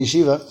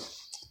yeshiva.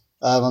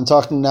 I'm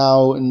talking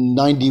now in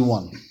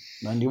 91,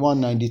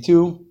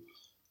 92.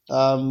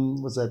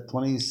 Was that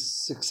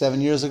 26,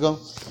 7 years ago?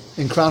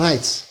 In Crown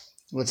Heights.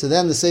 Well, so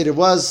then the Seder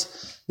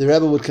was, the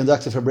Rebbe would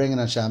conduct it for bringing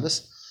on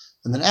Shabbos.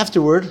 And then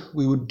afterward,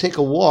 we would take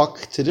a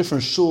walk to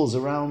different shuls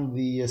around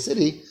the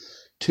city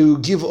to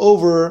give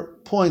over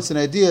points and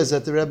ideas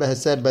that the Rebbe had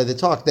said by the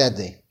talk that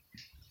day.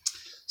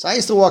 So I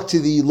used to walk to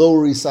the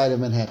Lower East Side of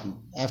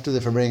Manhattan after the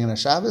Farbrengen on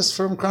Shabbos.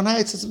 From Crown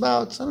Heights, it's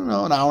about, an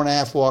hour and a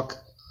half walk,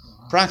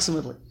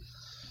 approximately.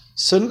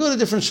 So I'd go to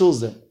different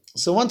shuls there.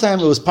 So one time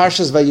it was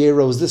Parshas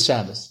Vayera, it was this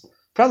Shabbos,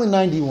 probably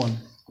 91.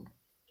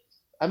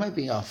 I might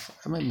be off.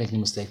 I might make a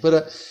mistake.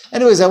 But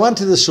anyways, I went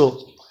to the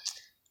shul.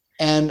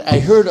 And I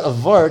heard a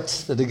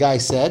vart that the guy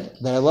said,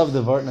 that I love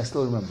the vart and I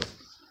still remember.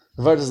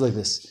 The vart is like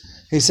this.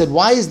 He said,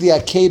 why is the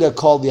Akedah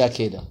called the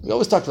Akedah? We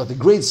always talked about the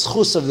great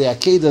schus of the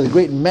Akedah, the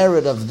great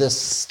merit of this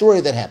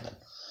story that happened.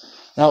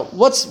 Now,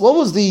 what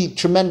was the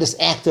tremendous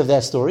act of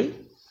that story?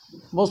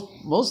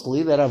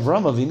 Mostly that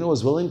Avram Avinu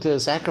was willing to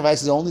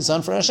sacrifice his only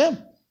son for Hashem.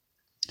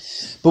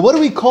 But what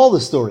do we call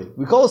the story?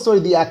 We call the story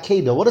the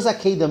Akedah. What does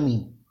Akedah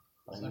mean?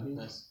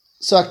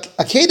 So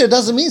Akedah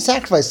doesn't mean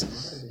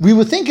sacrifice. We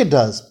would think it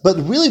does, but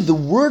really the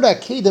word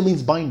Akedah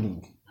means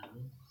binding.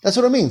 That's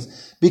what it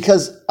means.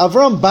 Because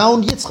Avram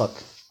bound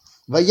Yitzchak.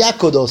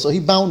 Vayakodo, so he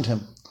bound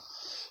him.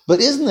 But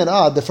isn't it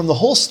odd that from the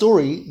whole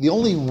story, the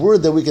only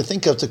word that we could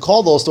think of to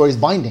call the whole story is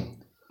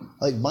binding?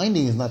 Like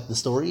binding is not the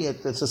story,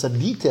 it's just a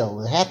detail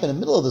that happened in the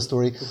middle of the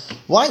story.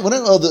 Why?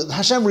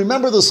 Hashem,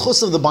 remember the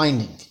schus of the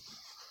binding.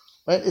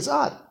 Right? It's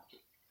odd.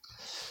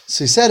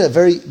 So he said a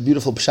very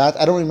beautiful pshat.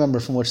 I don't remember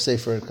from which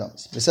sefer it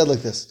comes. He said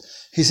like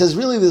this. He says,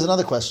 really, there's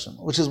another question,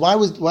 which is why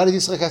did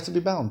Yitzchak have to be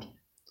bound?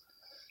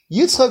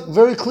 Yitzchak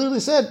very clearly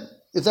said,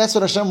 if that's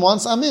what Hashem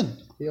wants, I'm in.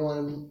 You don't want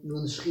him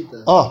doing the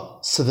shechita. Oh,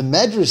 so the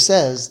Medrash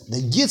says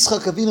that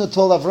Yitzchak Avinu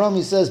told Avram,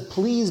 he says,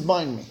 please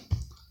bind me.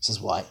 He says,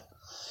 why?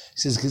 He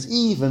says, because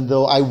even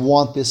though I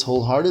want this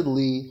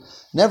wholeheartedly,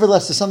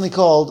 nevertheless, there's something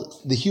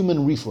called the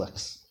human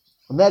reflex.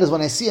 And that is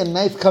when I see a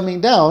knife coming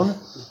down,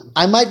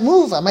 I might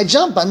move, I might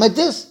jump, I might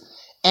this.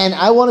 And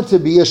I want it to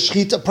be a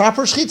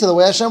proper shechita, the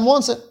way Hashem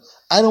wants it.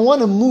 I don't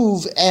want to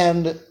move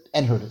and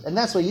hurt it. And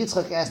that's why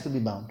Yitzchak asked to be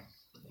bound.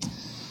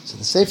 So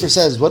the Sefer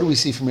says, what do we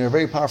see from here? A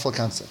very powerful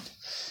concept.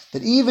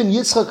 That even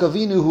Yitzchak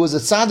Avinu, who was a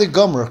tzaddik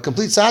gomer,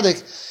 complete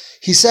tzaddik,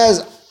 he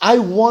says, I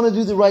want to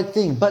do the right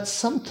thing, but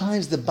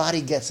sometimes the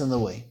body gets in the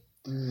way.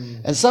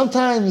 And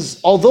sometimes,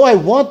 although I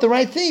want the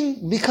right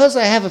thing, because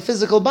I have a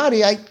physical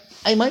body, I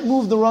might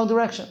move the wrong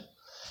direction.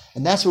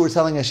 And that's what we're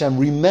telling Hashem,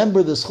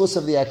 remember the schus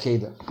of the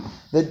Akedah.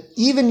 That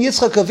even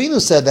Yitzchak Avinu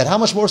said that, how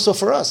much more so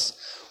for us?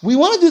 We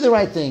want to do the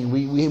right thing.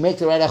 We make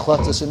the right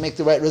achlatas, we make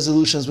the right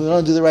resolutions, we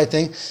want to do the right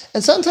thing.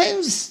 And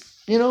sometimes,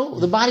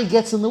 the body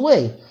gets in the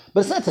way. But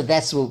it's not that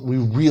that's what we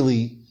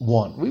really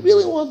want. We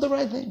really want the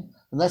right thing.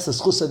 And that's the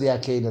schus of the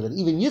Akedah. That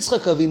even Yitzchak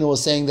Avinu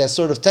was saying that,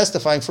 sort of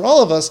testifying for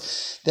all of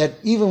us, that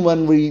even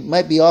when we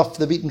might be off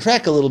the beaten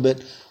track a little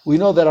bit, we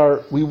know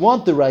that we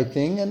want the right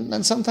thing,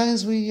 and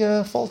sometimes we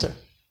falter.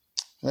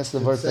 That's the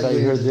verse that I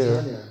heard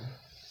there. Tanya.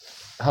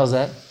 How's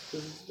that?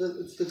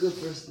 It's the good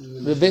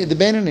person. The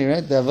Beinoni,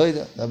 right? The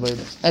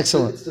Avodah.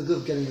 Excellent. It's the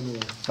good getting in the way.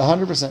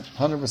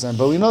 100%.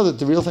 But we know that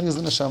the real thing is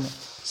the neshama.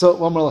 So,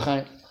 one more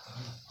l'chaim.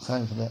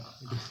 L'chaim for that.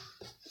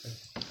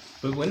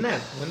 But wouldn't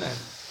that,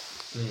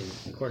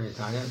 according to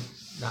Tanya,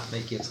 not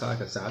make Yitzchak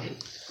a tzaddik?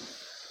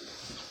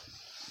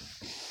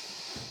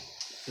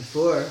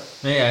 Before.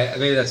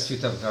 Maybe that's too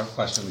tough a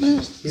question.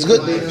 It's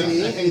good.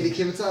 He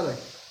became a tzaddik.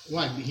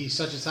 Why? He's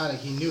such a tzaddik.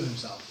 He knew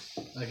himself.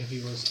 Like if he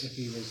would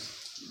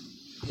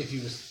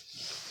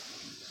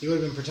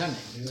have been pretending.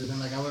 He would have been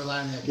like, I would have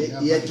lied in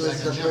that. Yet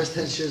the first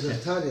 10 years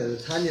of Tanya. The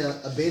Tanya,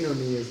 a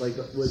Beinoni is like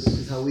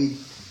is how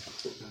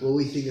what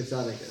we think a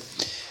tzaddik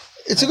is.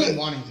 It's a good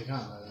wanting to come.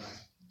 By the way.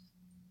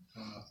 I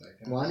don't know if that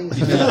counts. Wanting.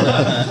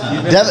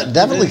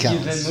 Definitely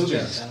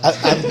counts. I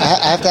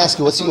have to ask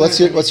you, what's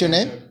your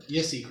name?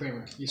 Yissi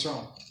Kramer.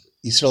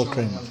 Yisrael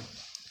Kramer.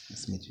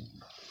 Nice to meet you.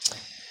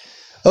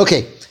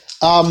 Okay.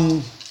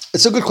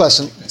 It's a good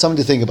question. Something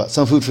to think about.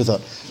 Some food for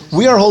thought.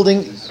 We are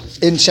holding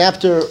in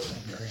chapter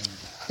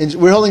 12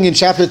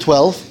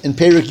 in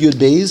Perek Yud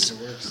Beis.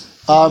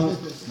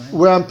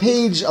 We're on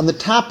the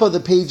top of the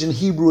page in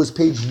Hebrew is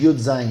page Yud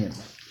Zayin.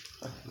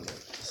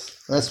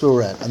 That's where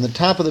we're at. On the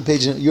top of the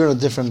page, you're in a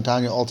different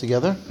Tanya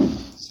altogether.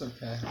 It's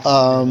okay.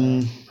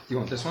 You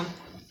want this one?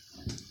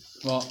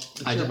 Well,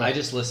 I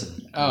just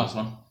listened. Oh. This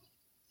one.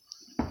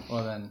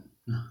 Well then.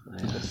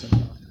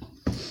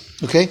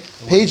 Okay.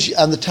 Page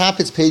on the top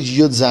it's page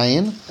Yud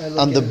Zayin.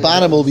 On the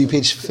bottom will be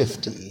page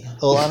 50.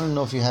 Oh, I don't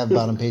know if you have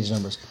bottom page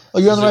numbers. Oh,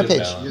 you're on the right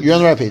page. You're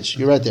on the right page.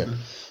 You're right there.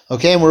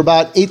 Okay, and we're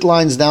about 8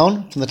 lines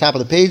down from the top of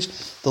the page.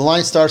 The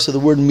line starts with the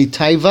word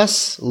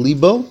mitaivas,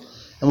 libo,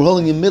 and we're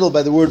holding in the middle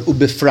by the word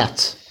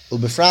ubifrat.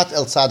 Ubifrat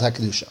el tzad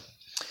hakadusha.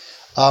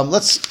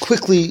 Let's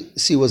quickly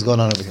see what's going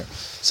on over here.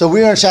 So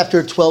we are in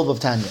chapter 12 of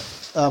Tanya.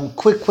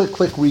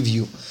 Quick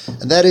review.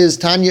 And that is,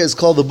 Tanya is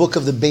called the book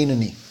of the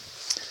Beinoni.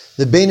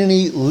 The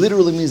Beinoni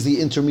literally means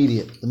the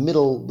intermediate, the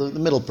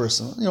middle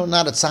person.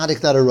 Not a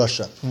tzaddik, not a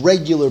rasha.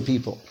 Regular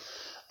people.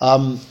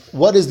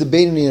 What is the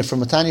Beinoni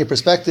from a Tanya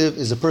perspective?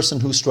 Is a person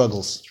who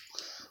struggles,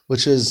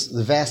 which is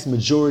the vast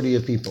majority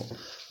of people.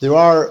 There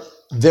are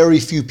very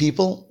few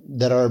people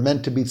that are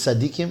meant to be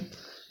tzaddikim,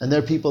 and there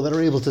are people that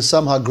are able to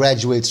somehow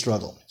graduate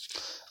struggle.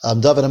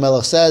 David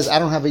HaMelech says, I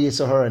don't have a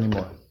Yetzer Hara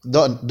anymore.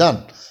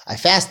 Done. I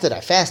fasted,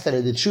 I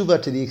did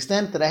tshuva to the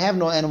extent that I have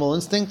no animal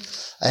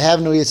instinct, I have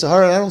no Yetzer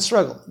Hara, and I don't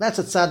struggle. That's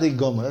a tzaddik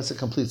gomer, that's a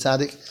complete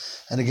tzaddik.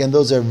 And again,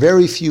 those are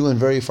very few and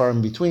very far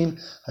in between.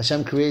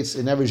 Hashem creates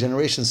in every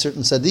generation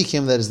certain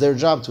tzaddikim that is their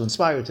job to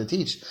inspire, to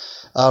teach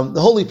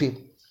the holy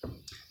people.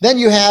 Then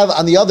you have,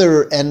 on the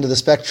other end of the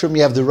spectrum,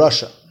 you have the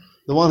rasha,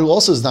 the one who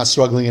also is not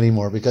struggling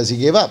anymore because he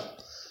gave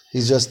up.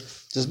 He's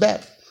just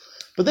bad.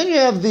 But then you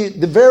have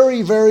the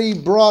very, very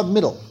broad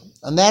middle,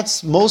 and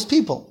that's most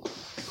people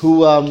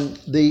who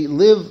they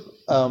live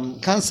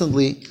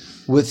constantly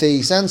with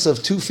a sense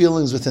of two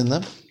feelings within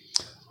them,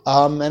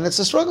 and it's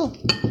a struggle.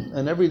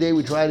 And every day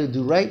we try to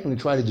do right and we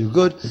try to do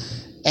good.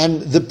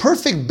 And the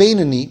perfect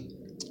Beinoni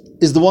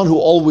is the one who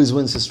always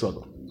wins his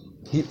struggle.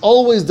 He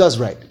always does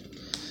right.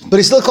 But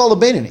he's still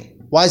called a Beinoni.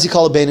 Why is he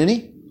called a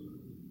Beinoni?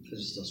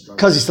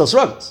 Because he still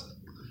struggles.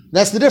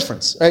 That's the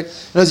difference, right?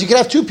 Because you can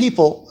have two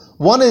people.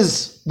 One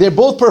is, they're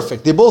both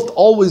perfect. They both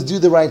always do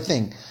the right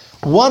thing.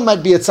 One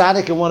might be a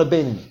tzaddik and one a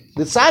Beinoni.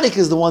 The tzaddik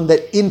is the one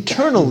that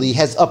internally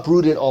has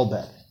uprooted all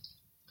bad.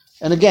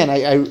 And again,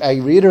 I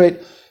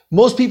reiterate,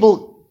 most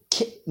people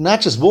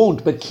not just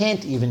won't, but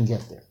can't even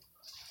get there.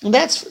 And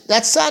that's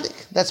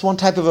tzaddik. That's one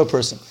type of a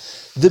person.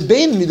 The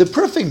Beinoni, the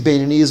perfect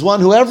Beinoni, is one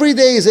who every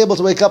day is able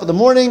to wake up in the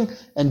morning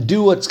and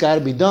do what's got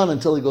to be done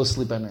until he goes to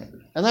sleep at night.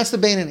 And that's the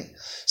Beinoni.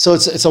 So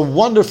it's a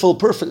wonderful,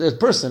 perfect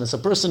person. It's a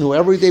person who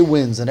every day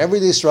wins and every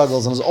day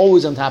struggles and is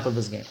always on top of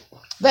his game.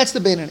 That's the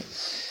Beinoni.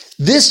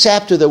 This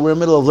chapter that we're in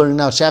the middle of learning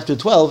now, chapter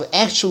 12,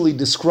 actually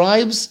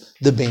describes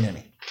the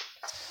Beinoni.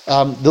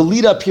 The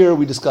lead up here,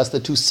 we discussed the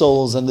two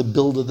souls and the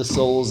build of the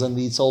souls and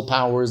the soul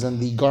powers and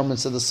the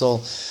garments of the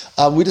soul.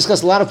 We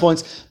discussed a lot of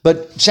points,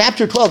 but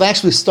chapter 12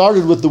 actually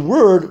started with the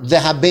word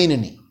the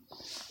ha-Beinoni.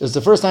 It's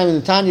the first time in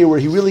the Tanya where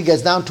he really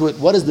gets down to it.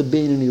 What does the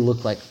Beinoni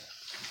look like?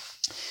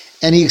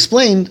 And he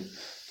explained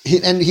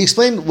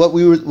what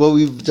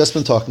we've just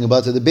been talking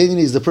about. That the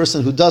Beinoni is the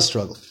person who does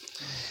struggle.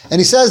 And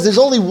he says there's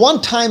only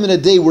one time in a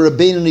day where a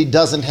Beinoni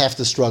doesn't have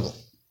to struggle.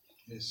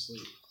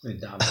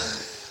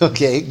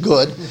 Okay,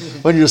 good.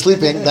 When you're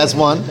sleeping, that's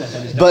one.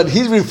 But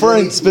he's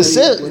referring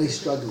when he's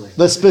struggling.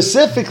 But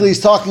specifically, he's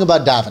talking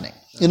about davening.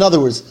 In other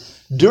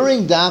words,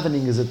 during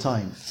davening is a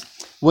time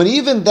when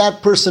even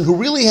that person who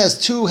really has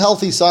two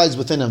healthy sides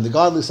within him, the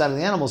godly side and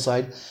the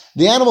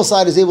animal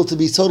side is able to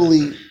be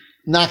totally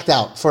knocked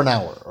out for an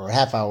hour or a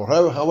half hour,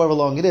 however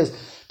long it is.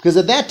 Because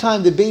at that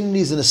time, the Beinoni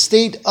is in a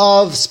state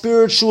of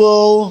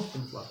spiritual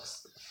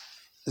Influx.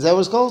 Is that what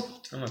it's called?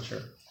 I'm not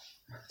sure.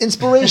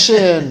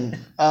 Inspiration.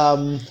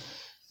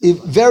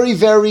 Very,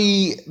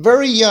 very,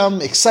 very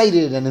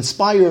excited and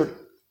inspired.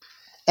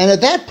 And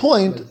at that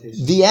point,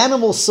 the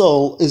animal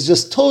soul is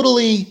just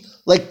totally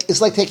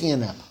it's like taking a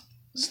nap.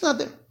 It's not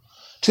there.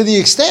 To the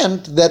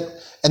extent that,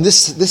 and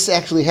this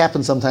actually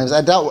happens sometimes. I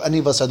doubt any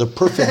of us are the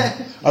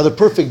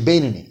perfect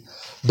Beinoni.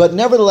 But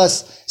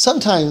nevertheless,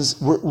 sometimes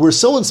we're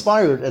so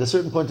inspired at a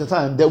certain point in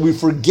time that we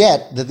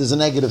forget that there's a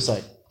negative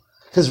side.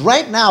 Because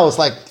right now it's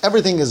like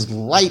everything is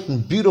light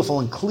and beautiful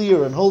and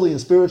clear and holy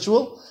and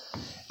spiritual.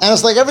 And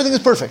it's like everything is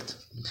perfect.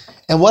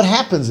 And what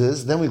happens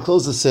is, then we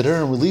close the siddur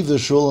and we leave the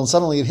shul and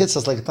suddenly it hits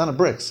us like a ton of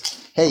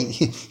bricks. Hey,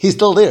 he's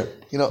still there.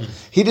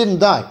 He didn't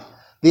die.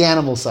 The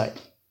animal side.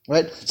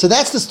 Right? So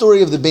that's the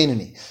story of the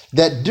Beinoni.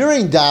 That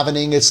during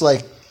davening it's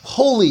like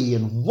holy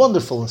and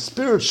wonderful and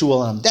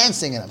spiritual and I'm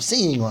dancing and I'm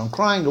singing or I'm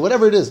crying or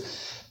whatever it is.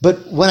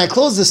 But when I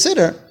close the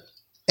siddur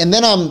and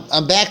then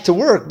I'm back to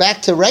work,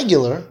 back to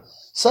regular,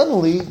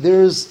 suddenly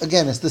it's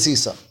the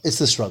seesaw. It's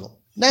the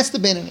struggle. That's the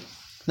Beinoni.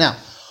 Now,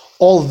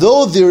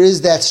 although there is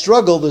that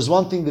struggle, there's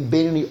one thing that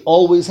Beinoni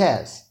always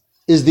has,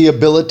 is the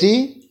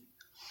ability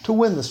to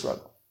win the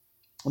struggle.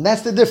 And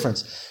that's the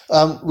difference.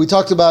 We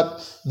talked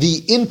about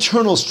the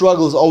internal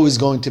struggle is always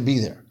going to be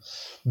there.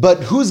 But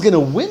who's going to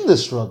win the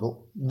struggle?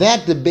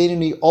 That the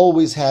Beinoni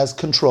always has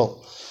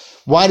control.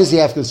 Why does he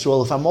have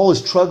control? If I'm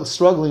always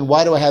struggling,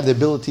 why do I have the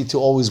ability to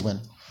always win?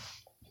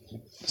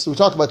 So we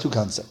talked about two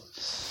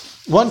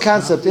concepts. One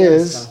concept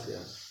is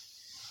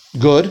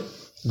good,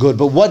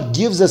 but what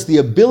gives us the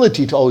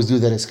ability to always do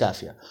that is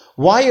kafia?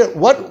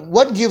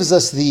 What gives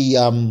us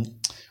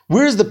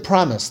where's the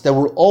promise that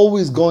we're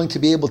always going to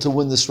be able to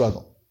win the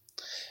struggle?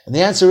 And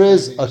the answer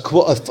is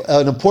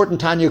an important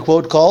Tanya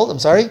quote called, I'm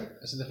sorry?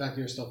 This is the fact that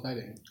you're still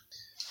fighting.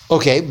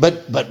 Okay,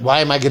 but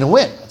why am I going to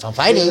win? If I'm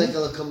fighting.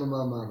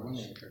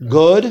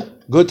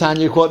 Good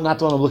Tanya quote, not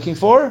the one I'm looking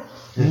for.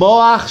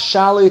 Moach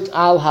shalit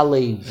al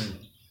halev.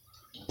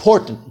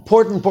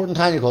 Important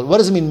Tanya quote. What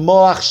does it mean,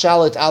 moach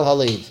shalit al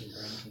halev?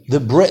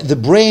 The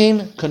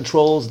brain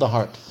controls the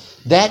heart.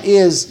 That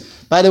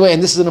is, by the way,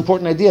 and this is an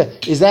important idea,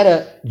 is that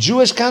a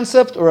Jewish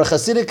concept or a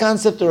Hasidic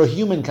concept or a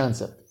human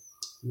concept?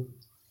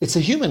 It's a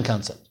human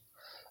concept.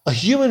 A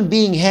human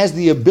being has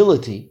the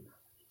ability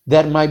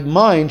that my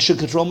mind should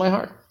control my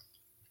heart.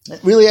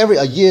 Really,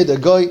 a yid, a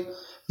goy,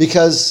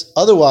 because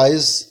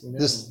otherwise,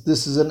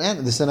 this is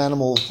an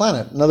animal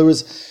planet. In other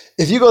words,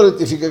 if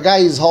a guy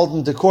is hauled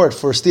into court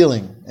for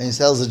stealing and he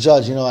tells the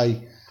judge,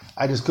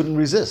 I just couldn't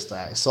resist.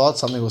 I saw it,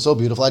 something was so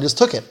beautiful, I just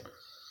took it.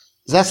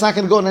 That's not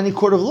going to go in any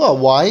court of law.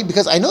 Why?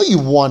 Because I know you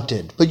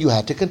wanted, but you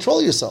had to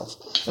control yourself.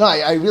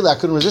 I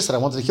couldn't resist it. I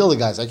wanted to kill the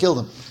guys. I killed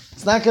them.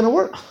 It's not going to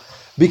work.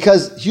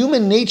 Because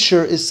human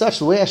nature is such,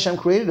 the way Hashem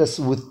created us,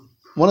 with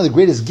one of the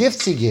greatest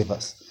gifts He gave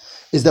us,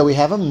 is that we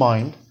have a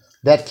mind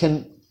that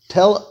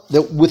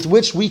with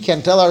which we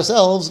can tell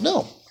ourselves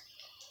no.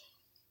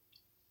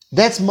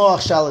 That's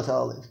moach shalat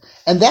ha'alev.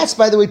 And that's,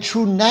 by the way,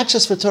 true not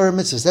just for Torah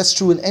mitzvahs. That's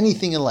true in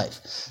anything in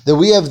life. That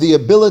we have the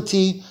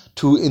ability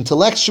to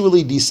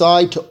intellectually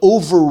decide to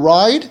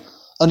override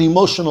an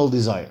emotional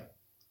desire.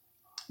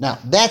 Now,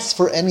 that's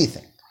for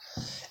anything.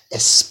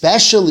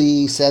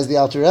 Especially, says the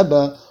Alter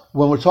Rebbe,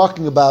 when we're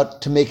talking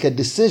about to make a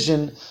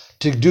decision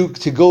to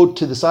go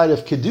to the side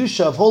of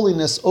Kedusha, of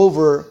holiness,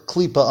 over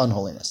Klipa,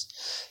 unholiness.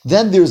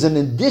 Then there's an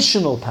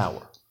additional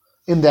power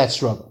in that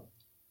struggle.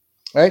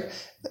 Right?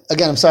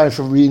 Again, I'm sorry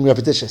for being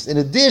repetitious. In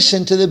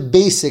addition to the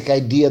basic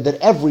idea that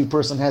every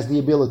person has the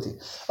ability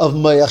of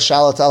moach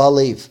shalat al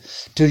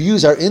halev, to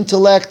use our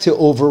intellect to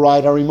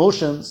override our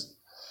emotions,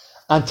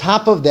 on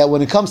top of that,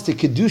 when it comes to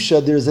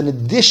Kedusha, there's an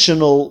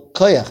additional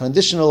koyach, an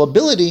additional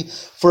ability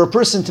for a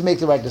person to make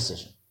the right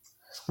decision.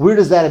 Where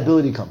does that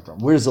ability come from?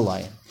 Where's the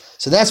lion?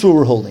 So that's what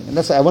we're holding. And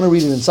that's why I want to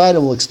read it inside,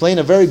 and we'll explain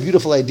a very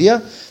beautiful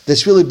idea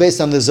that's really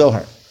based on the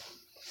Zohar.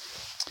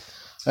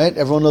 Right?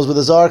 Everyone knows where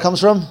the Zohar comes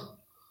from?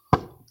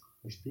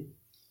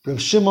 Reb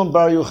Shimon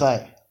Bar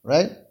Yochai,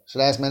 right?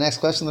 Should I ask my next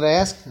question that I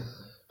ask?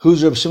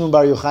 Who's Reb Shimon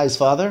Bar Yochai's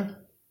father?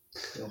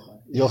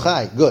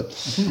 Yochai, good.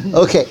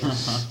 Okay,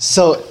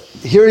 so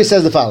here he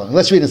says the following.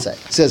 Let's read inside.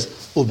 It says,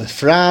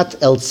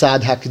 Ubefrat el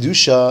tzad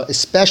hakdusha,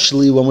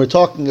 especially when we're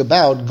talking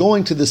about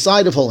going to the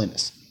side of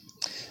holiness.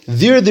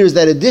 There's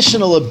that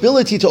additional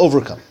ability to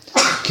overcome.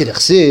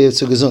 Kidachsiv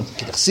zu gesund.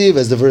 Kidachsiv,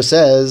 as the verse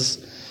says,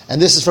 and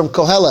this is from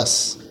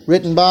Koheles,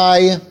 written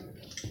by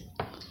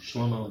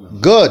Shlomo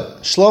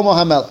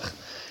HaMelech.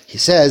 He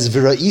says,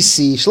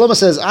 V'ra'isi, Shlomo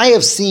says, I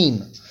have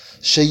seen,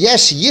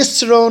 sheyesh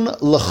yisron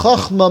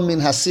l'chochma min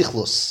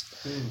hasichlus.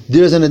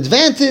 There's an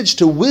advantage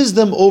to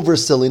wisdom over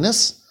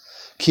silliness,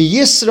 ki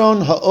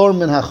yisron ha'or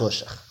min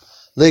hachoshech.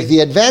 Like the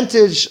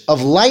advantage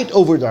of light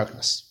over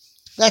darkness.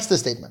 That's the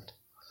statement.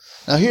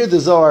 Now here the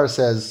Zohar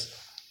says,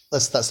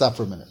 let's stop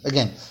for a minute.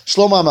 Again,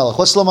 Shlomo HaMelech.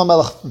 What's Shlomo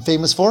HaMelech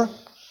famous for?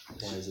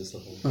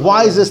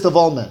 Wisest of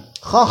all men.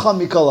 Chacham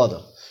mikol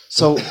adam.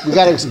 So we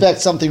got to expect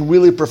something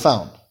really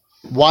profound.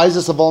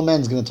 Wisest of all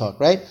men is going to talk,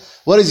 right?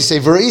 What does he say?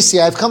 V'ra'isi,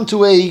 I've come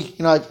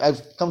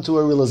to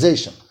a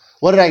realization.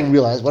 What did I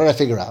realize? What did I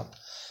figure out?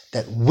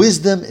 That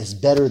wisdom is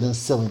better than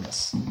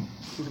silliness.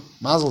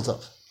 Mazel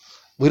tov.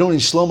 We don't need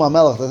Shlomo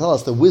HaMelech to tell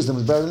us that wisdom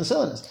is better than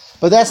silliness.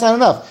 But that's not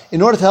enough.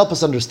 In order to help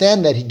us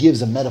understand that, he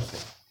gives a metaphor.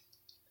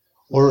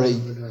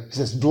 He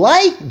says,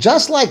 light,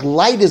 just like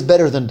light is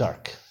better than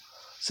dark.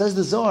 Says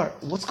the Zohar,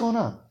 what's going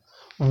on?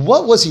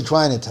 What was he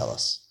trying to tell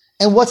us?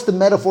 And what's the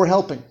metaphor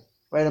helping?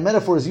 Right? A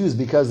metaphor is used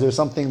because there's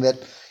something that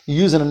you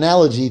use an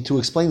analogy to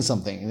explain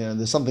something.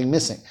 There's something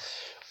missing.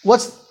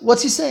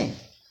 What's he saying?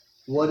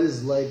 What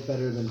is light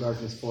better than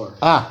darkness for?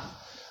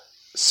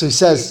 So he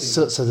says.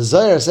 So the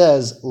Zohar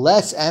says,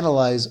 let's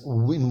analyze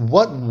in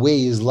what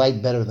way is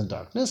light better than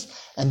darkness,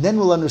 and then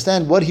we'll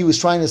understand what he was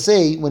trying to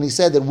say when he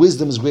said that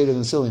wisdom is greater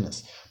than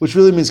silliness, which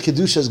really means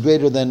kedusha is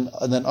greater than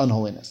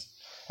unholiness.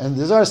 And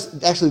the Zohar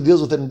actually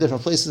deals with it in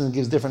different places and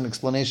gives different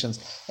explanations.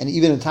 And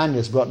even in Tanya,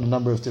 it's brought in a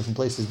number of different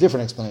places,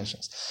 different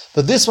explanations.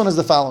 But this one is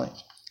the following.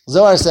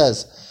 Zohar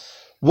says,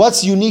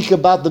 what's unique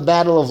about the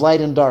battle of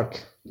light and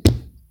dark?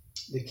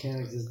 They can't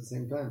exist at the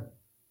same time.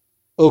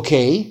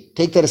 Okay,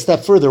 take that a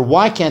step further.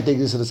 Why can't they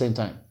exist at the same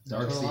time?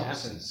 Dark's the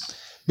absence.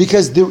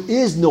 Because there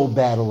is no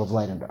battle of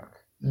light and dark.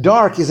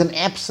 Dark is an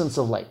absence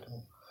of light.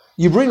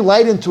 You bring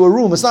light into a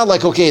room, it's not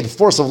like, okay, the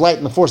force of light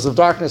and the force of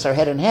darkness are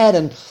head in head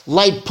and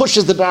light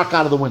pushes the dark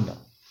out of the window.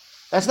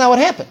 That's not what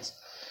happens.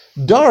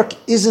 Dark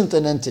isn't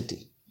an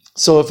entity.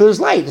 So if there's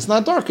light, it's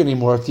not dark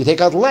anymore. If you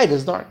take out the light,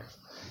 it's dark.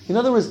 In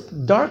other words,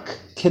 dark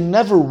can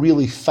never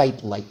really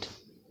fight light.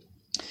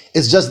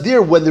 It's just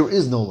there when there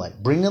is no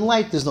light. Bring in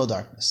light, there's no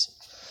darkness.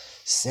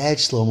 Said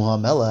Shlomo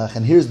HaMelech,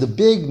 and here's the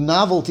big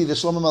novelty that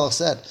Shlomo HaMelech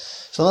said.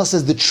 Shlomo HaMelech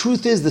says, the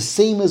truth is the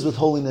same as with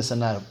holiness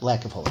and not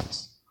lack of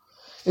holiness.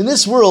 In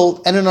this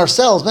world and in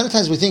ourselves, many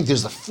times we think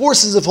there's the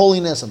forces of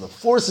holiness and the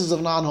forces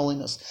of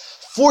non-holiness,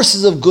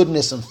 forces of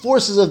goodness and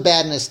forces of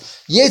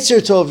badness, Yetzer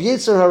Tov,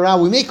 Yetzer Hara.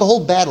 We make a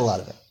whole battle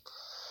out of it.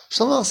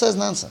 Shlomo HaMelech says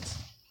nonsense.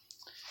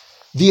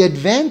 The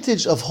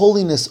advantage of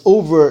holiness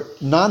over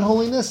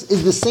non-holiness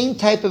is the same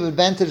type of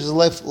advantage as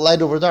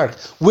light over dark,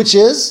 which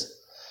is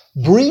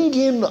bring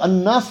in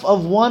enough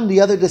of one,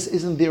 the other just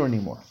isn't there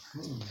anymore.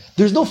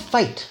 There's no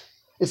fight.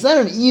 It's not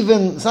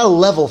a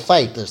level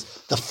fight. There's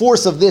the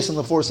force of this and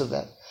the force of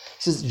that.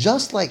 He says,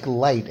 just like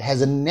light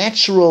has a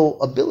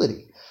natural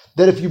ability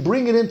that if you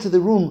bring it into the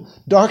room,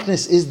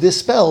 darkness is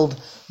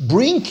dispelled.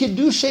 Bring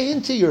Kedusha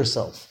into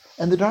yourself,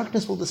 and the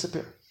darkness will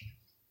disappear.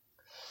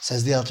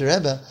 Says the Alter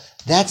Rebbe,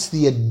 that's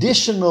the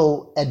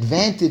additional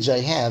advantage I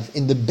have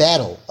in the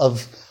battle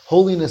of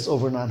holiness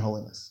over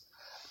non-holiness.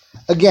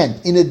 Again,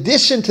 in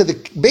addition to the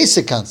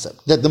basic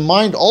concept that the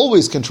mind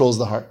always controls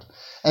the heart,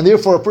 and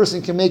therefore a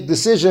person can make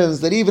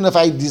decisions that even if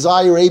I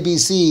desire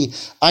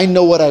ABC, I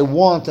know what I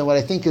want and what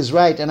I think is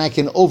right, and I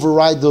can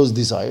override those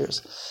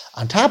desires.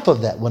 On top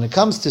of that, when it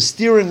comes to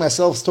steering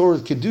myself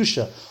toward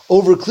Kedusha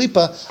over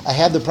Klippa, I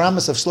have the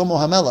promise of Shlomo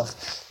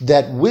HaMelech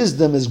that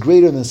wisdom is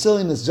greater than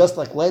silliness, just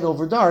like light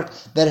over dark,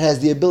 that it has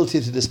the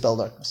ability to dispel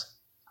darkness.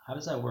 How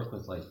does that work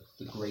with like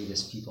the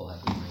greatest people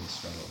have the greatest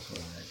struggles?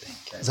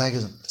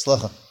 Zaygism,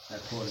 Slacha. I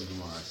quoted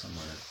Gemara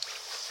somewhere.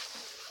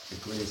 The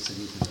greatest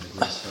tzaddikim and the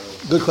greatest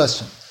struggles. Good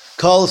question.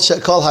 Kol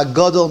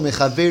hagadol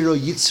mechavero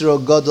yitzro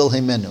gadol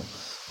hemenu.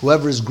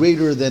 Whoever is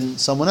greater than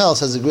someone else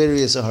has a greater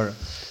Yisahara.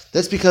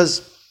 That's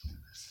because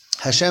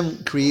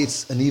Hashem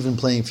creates an even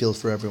playing field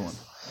for everyone.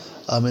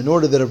 In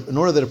order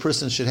that a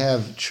person should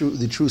have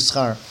the true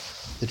schar,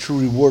 the true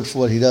reward for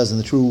what he does, and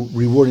the true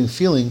rewarding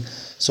feeling,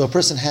 so a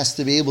person has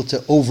to be able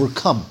to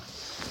overcome.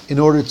 In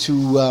order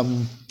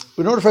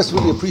for us to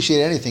really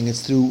appreciate anything,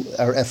 it's through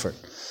our effort.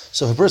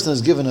 So if a person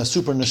is given a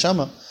super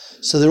neshama,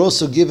 so they're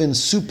also given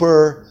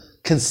super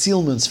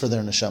concealments for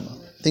their neshama,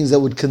 things that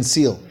would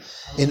conceal,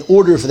 in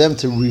order for them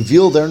to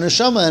reveal their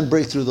neshama and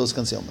break through those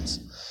concealments.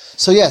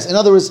 So yes, in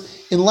other words,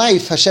 in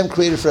life, Hashem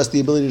created for us the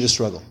ability to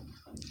struggle.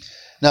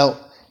 Now,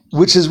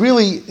 which is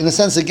really, in a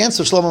sense, against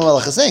what Shlomo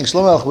Melech is saying.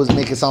 Shlomo Melech would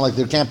make it sound like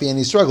there can't be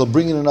any struggle.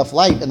 Bring in enough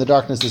light and the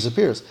darkness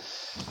disappears.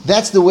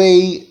 That's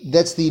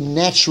the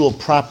natural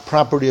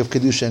property of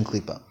Kedusha and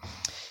Klippa.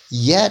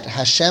 Yet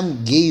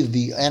Hashem gave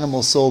the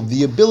animal soul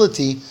the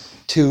ability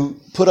to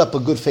put up a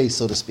good face,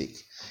 so to speak,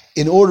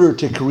 in order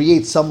to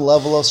create some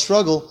level of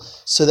struggle,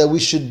 so that we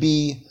should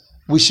be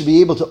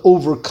able to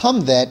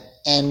overcome that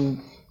and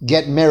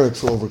get merit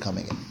for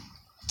overcoming it.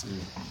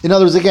 In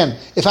other words, again,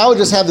 if I would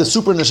just have the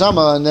super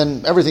neshama and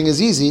then everything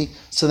is easy,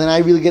 so then I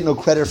really get no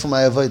credit for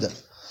my avodah.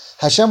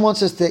 Hashem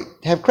wants us to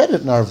have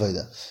credit in our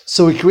avodah.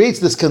 So He creates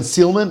this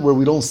concealment where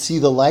we don't see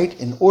the light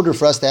in order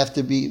for us to have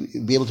to be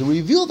able to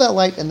reveal that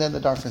light, and then the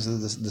darkness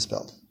is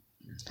dispelled.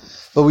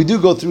 But we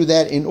do go through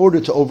that in order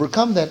to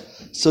overcome that,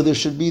 so there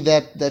should be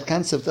that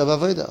concept of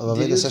avodah, of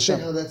Did you avodah explain Hashem.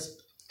 how that's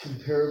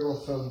comparable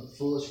from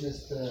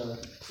foolishness to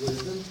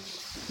wisdom?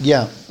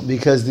 Yeah,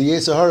 because the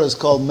Yesahara is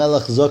called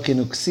Melech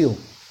Zokin Uksil.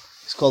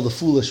 It's called the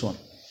foolish one.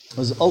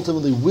 Because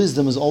ultimately,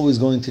 wisdom is always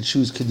going to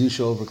choose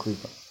Kedusha over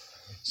Klippa.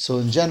 So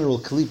in general,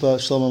 Klippa,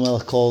 Shlomo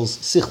Melech calls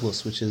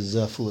Sichlus, which is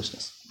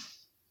foolishness.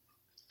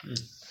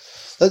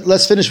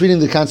 Let's finish reading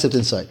the concept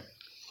inside.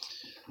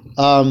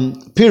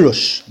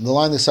 Pirush, the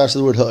line that starts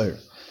with the word Ha'ir.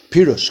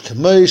 Pirush,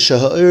 K'may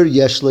sheha'ir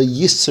yesh le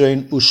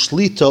yisrein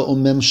ushlita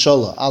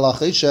umemshala ala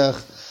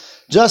cheshach.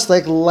 Just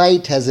like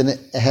light has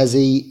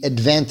a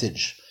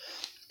advantage,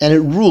 and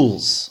it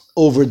rules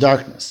over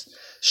darkness.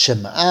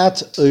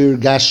 Shema'at ur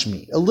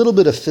gashmi, a little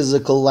bit of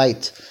physical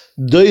light.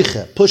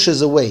 Doiche,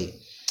 pushes away.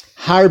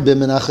 Harbe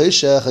min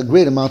ha'cheshach, a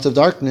great amount of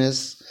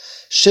darkness.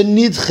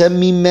 Shenidche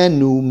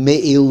mimenu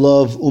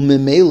me'elav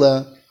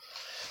umemela.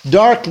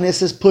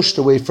 Darkness is pushed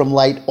away from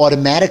light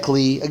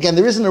automatically. Again,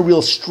 there isn't a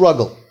real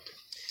struggle.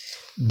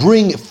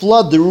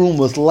 Flood the room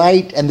with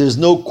light, and there's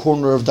no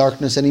corner of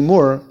darkness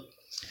anymore.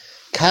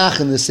 Kach,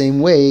 in the same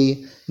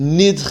way,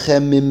 nidche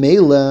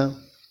mimela.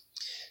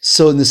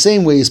 So in the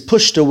same way, is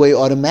pushed away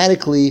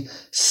automatically.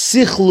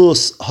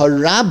 Sichlus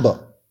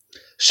haraba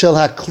shel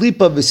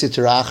haklipa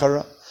v'sitra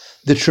achara.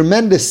 The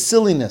tremendous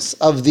silliness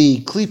of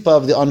the klipa,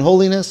 of the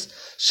unholiness,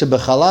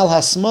 shebechalal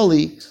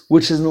hasmali,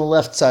 which is in the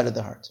left side of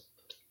the heart.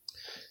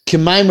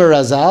 Kimaimer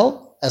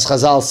Razal, as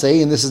Chazal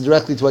say, and this is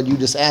directly to what you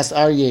just asked,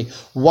 Aryeh,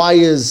 why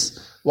is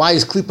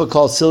klipa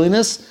called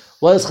silliness?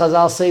 What does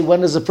Chazal say?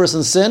 When does a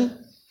person sin?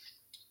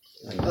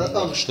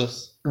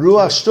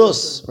 Ruach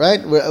shtus,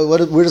 right?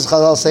 Where does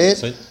Chazal say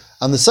it?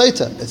 On the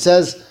Saita. It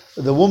says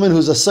the woman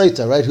who's a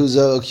Saita, right? Who's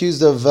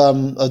accused of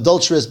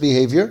adulterous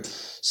behavior.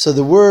 So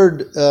the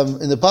word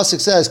in the pasuk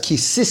says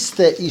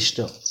kisista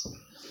ishto.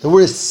 The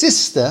word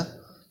sista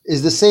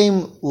is the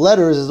same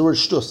letters as the word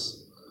shtus.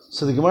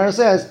 So the Gemara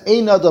says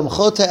ein adam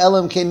chota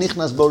elam ke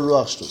nichnas bo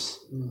ruach shtus.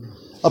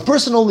 A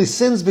person only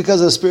sins because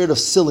of the spirit of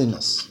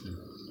silliness.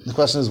 The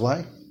question is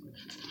why?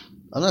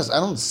 I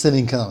don't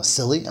sinning because I'm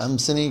silly. I'm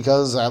sinning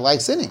because I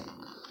like sinning.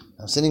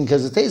 I'm sinning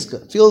because it tastes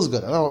good, feels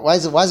good. I don't know, why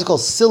is it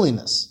called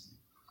silliness?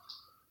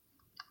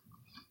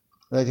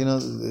 Right? You know,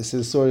 this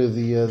is the story of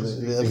the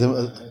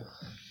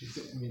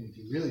I mean, if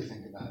you really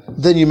think about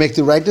it, then you make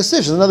the right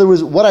decision. In other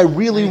words, what I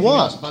really anything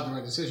want. else about the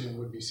right decision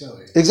would be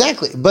silly.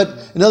 Exactly.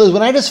 But in other words,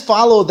 when I just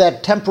follow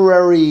that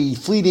temporary,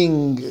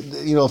 fleeting,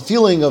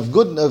 feeling of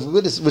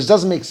goodness, which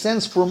doesn't make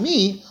sense for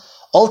me,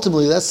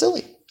 ultimately that's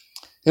silly.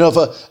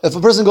 If a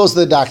person goes to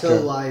the doctor,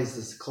 Still lies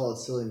is called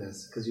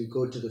silliness because you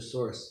go to the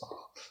source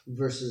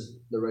versus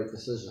the right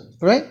decision.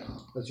 right?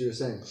 That's what you're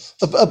saying.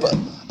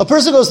 A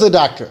person goes to the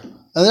doctor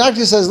And the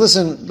doctor says,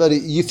 listen,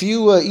 buddy, if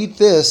you eat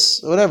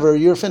this, whatever,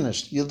 you're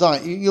finished. You'll die.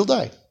 You'll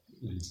die.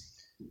 And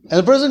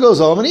the person goes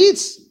home and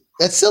eats.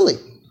 That's silly.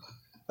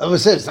 I would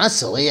say, it's not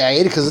silly. I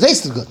ate it because it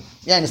tasted good.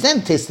 Yeah, I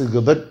understand it tasted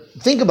good, but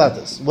think about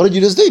this. What did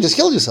you just do? You just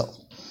killed yourself.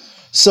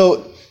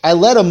 So I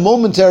let a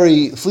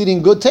momentary,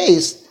 fleeting good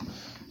taste,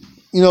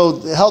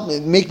 help me,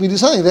 make me do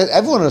something that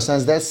everyone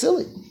understands that's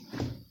silly.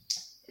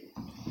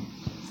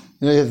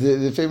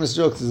 The famous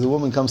joke is the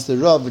woman comes to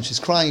the Rav and she's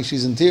crying,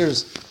 she's in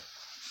tears.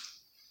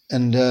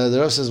 And the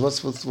Rav says,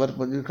 what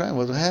are you crying?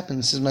 What happened?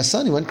 He says, my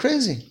son, he went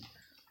crazy. He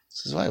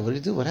says, why? What did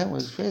he do? What happened?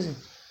 He was crazy.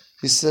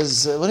 He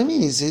says, what do you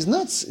mean? He's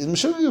nuts.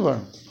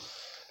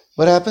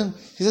 What happened?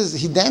 He says,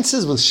 he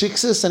dances with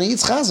shiksis and he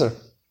eats chazer.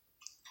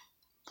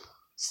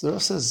 So the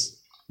Rav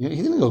says, he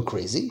didn't go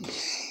crazy.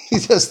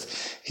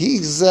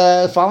 He's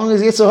following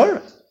his Yetzer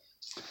Hara.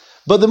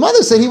 But the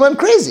mother said he went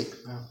crazy.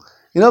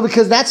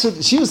 Because that's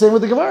what she was saying,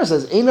 what the Gemara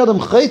says. He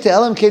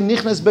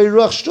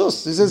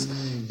says,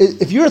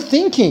 if you're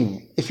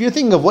thinking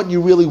of what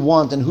you really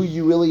want and who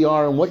you really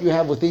are and what you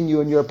have within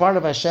you and you're a part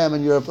of Hashem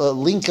and you're a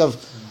link of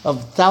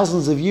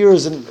thousands of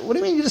years, and what do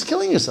you mean you're just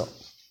killing yourself?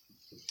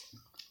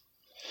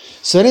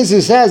 So then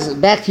he says,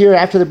 back here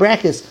after the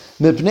brackets,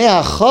 that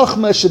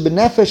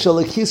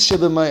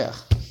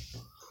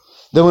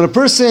when a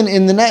person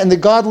in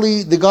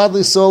the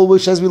godly soul,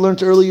 which as we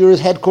learned earlier is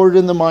headquartered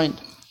in the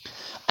mind,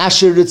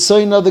 Asher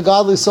Ritzoyna, the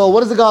godly soul, what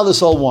does the godly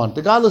soul want?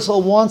 The godly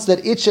soul wants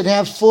that it should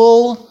have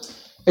full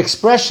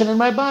expression in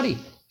my body.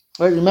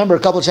 Right? Remember, a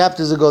couple of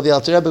chapters ago, the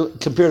Alter Rebbe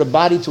compared a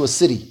body to a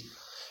city.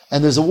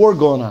 And there's a war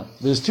going on.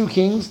 There's two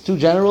kings, two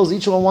generals,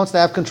 each one wants to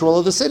have control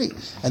of the city.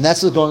 And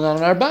that's what's going on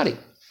in our body.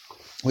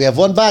 We have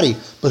one body,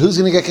 but who's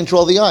going to get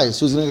control of the eyes?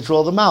 Who's going to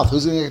control the mouth?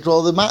 Who's going to get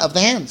control of the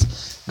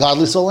hands?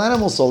 Godly soul,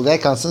 animal soul,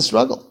 that constant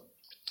struggle.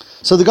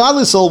 So the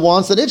godly soul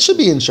wants that it should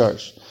be in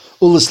charge.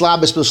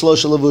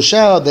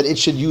 That it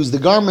should use the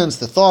garments,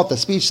 the thought, the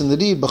speech, and the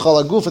deed,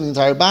 b'chol haguf, in the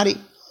entire body.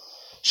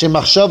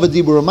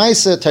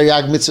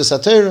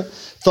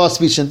 Thought,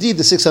 speech, and deed,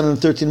 the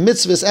 613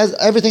 mitzvahs, as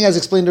everything as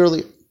explained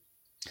earlier.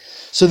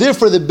 So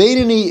therefore, the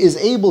Beinoni is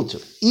able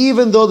to,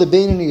 even though the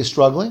Beinoni is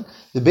struggling,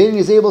 the Beinoni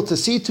is able to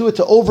see to it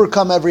to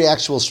overcome every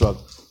actual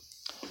struggle.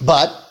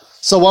 But,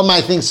 so one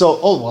might think,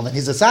 then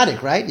he's a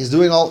tzaddik, right? He's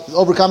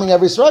overcoming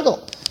every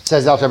struggle.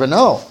 Says the Alter Rebbe,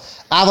 no.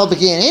 He's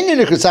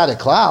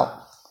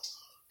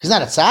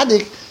not a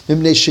tzaddik.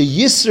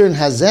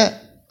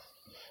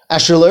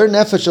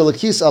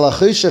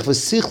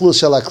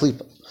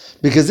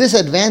 Because this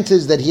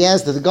advantage that he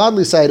has to the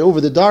godly side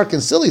over the dark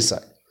and silly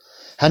side,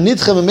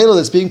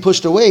 that's being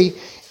pushed away,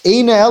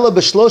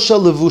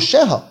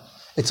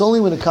 it's only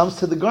when it comes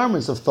to the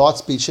garments of thought,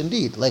 speech, and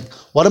deed. Like,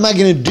 what am I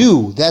going to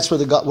do? That's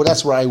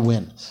where I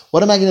win.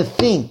 What am I going to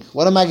think?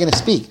 What am I going to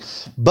speak?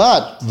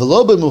 But the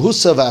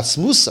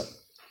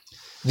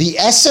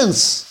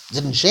essence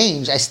didn't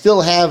change. I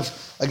still have,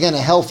 again, a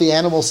healthy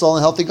animal soul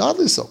and a healthy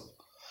godly soul.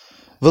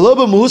 The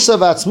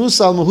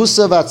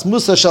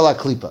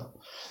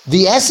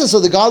essence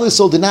of the godly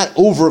soul did not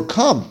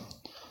overcome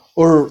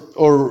or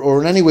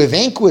in any way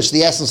vanquish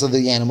the essence of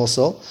the animal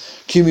soul.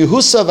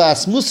 Because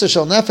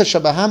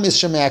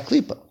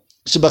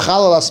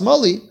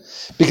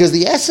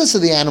the essence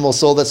of the animal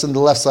soul that's in the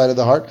left side of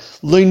the heart,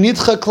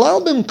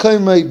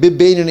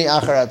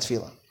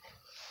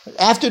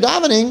 after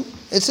davening,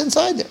 it's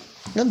inside there.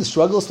 And the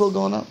struggle is still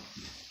going on.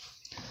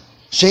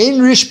 After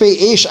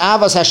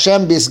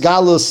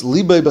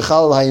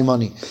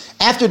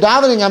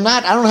davening, I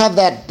don't have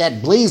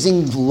that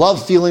blazing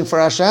love feeling for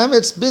Hashem.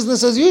 It's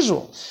business as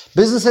usual.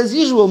 Business as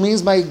usual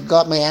means my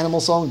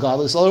animal soul and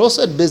godly soul are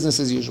also at business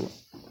as usual.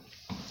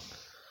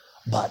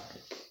 But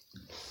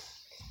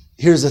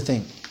here's the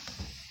thing.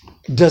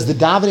 Does the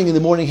davening in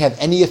the morning have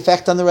any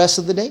effect on the rest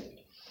of the day?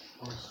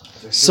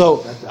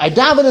 So I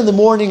davened in the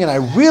morning and I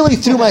really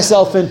threw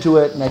myself into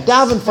it, and I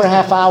davened for a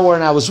half hour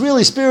and I was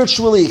really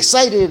spiritually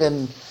excited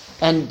and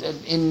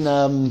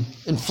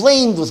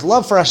inflamed with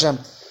love for Hashem.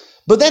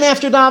 But then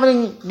after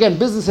davening, again,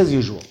 business as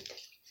usual.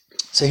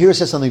 So here it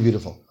says something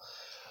beautiful.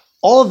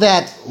 All of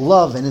that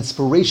love and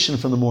inspiration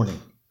from the morning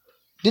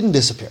didn't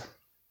disappear.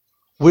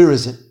 Where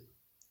is it?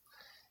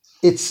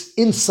 It's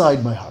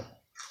inside my heart.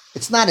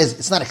 It's not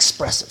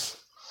expressive.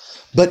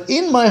 But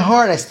in my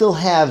heart, I still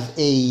have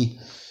a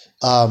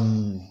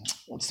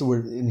what's the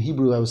word in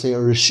Hebrew? I would say a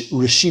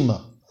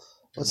reshima.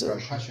 What's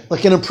it?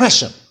 Like an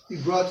impression. You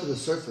brought to the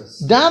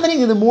surface.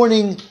 Davening in the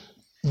morning,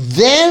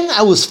 then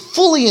I was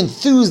fully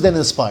enthused and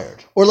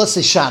inspired. Or let's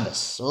say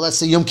Shabbos, or let's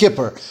say Yom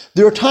Kippur.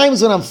 There are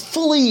times when I'm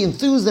fully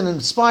enthused and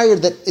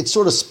inspired that it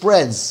sort of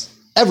spreads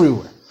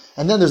everywhere.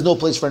 And then there's no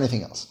place for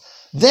anything else.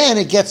 Then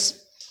it gets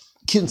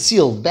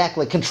concealed back,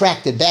 like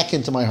contracted back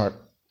into my heart.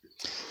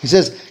 He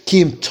says,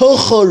 Kim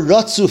tocho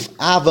ratzuf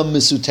ava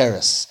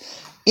misuteres.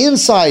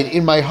 Inside,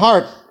 in my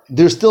heart,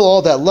 there's still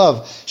all that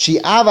love. She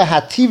ava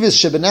hativis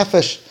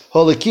shebenefesh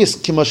holikis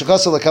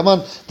kimoshakasa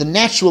lekaman, the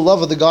natural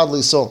love of the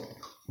godly soul.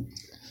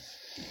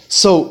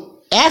 So,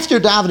 after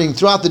davening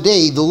throughout the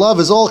day, the love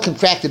is all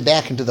contracted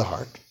back into the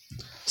heart.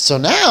 So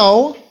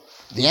now,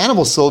 the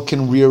animal soul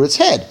can rear its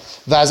head.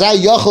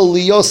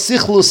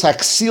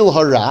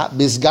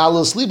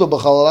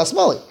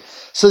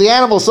 So the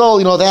animal soul,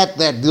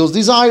 that those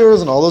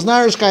desires and all those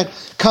nourishment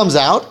comes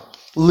out.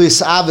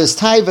 Lisavis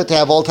taiva, to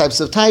have all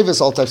types of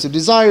taivas, all types of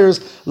desires.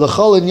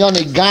 L'chol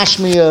inyane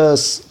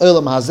gashmias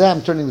olam hazeh.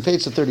 I'm turning the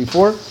page to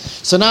 34.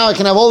 So now I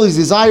can have all these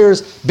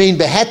desires. Bein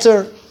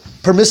beheter,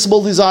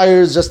 permissible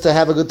desires, just to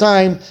have a good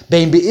time.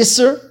 Bein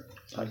be'isser,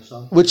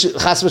 which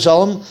chas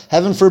v'shalom,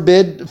 heaven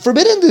forbid,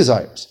 forbidden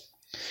desires.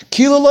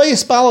 Kilo lo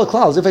yispal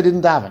klal, as if I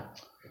didn't daven.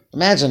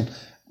 Imagine.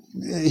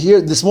 Here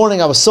this morning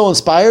I was so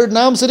inspired.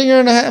 Now I'm sitting here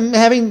and I'm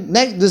having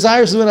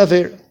desires to do an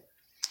aver.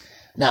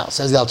 Now,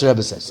 says the Alter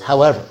Rebbe says,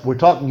 however, we're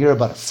talking here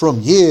about a frum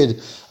yid,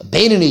 a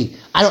beinoni.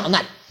 I'm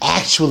not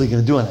actually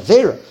going to do an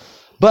avera,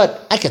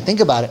 but I can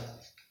think about it.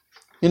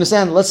 You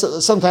understand?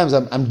 Sometimes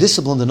I'm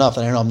disciplined enough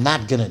that I know I'm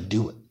not going to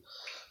do it.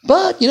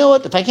 But you know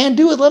what? If I can't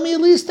do it, let me at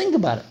least think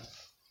about it.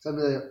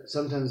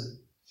 Sometimes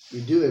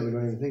we do it, we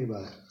don't even think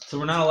about it. So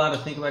we're not allowed to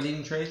think about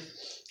eating treif?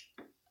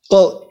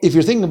 Well, if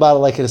you're thinking about it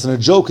like it's in a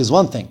joke is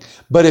one thing,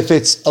 but if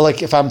it's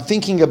like if I'm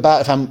thinking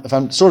about if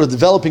I'm sort of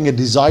developing a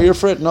desire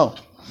for it, no,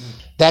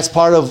 that's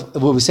part of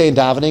what we say in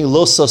davening.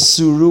 Lo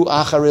sasuru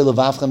acharei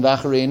levavchem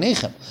v'acharei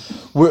einechem.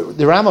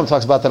 The Rambam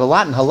talks about that a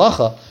lot in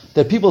halacha.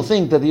 That people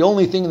think that the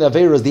only thing in the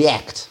avera is the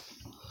act.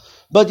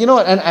 But you know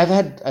what? And I've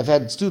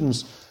had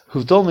students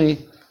who've told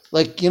me,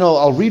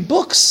 I'll read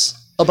books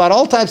about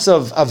all types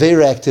of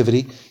avera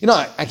activity.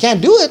 I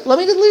can't do it. Let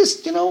me at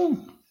least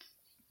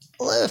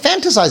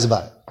fantasize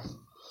about it.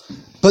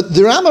 But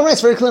the Rambam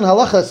writes very clear in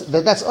halacha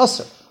that that's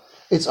usher.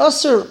 It's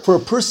usher for a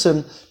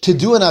person to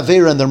do an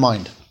avera in their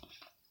mind.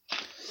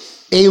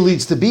 A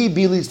leads to B,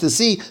 B leads to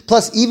C.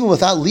 Plus, even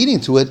without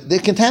leading to it,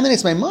 it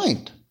contaminates my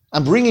mind.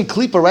 I'm bringing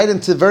klipa right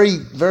into very,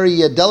 very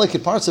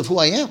delicate parts of who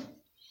I am.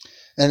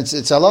 And it's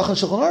halacha and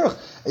shulchan aruch.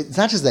 It's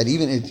not just that.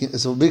 Even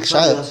it's a big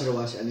shayla. Also to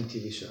watch any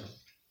TV show.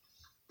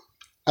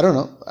 I don't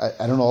know.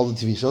 I don't know all the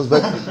TV shows,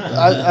 but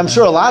I'm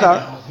sure a lot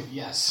are.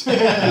 Yes.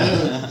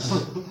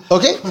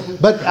 Okay,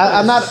 but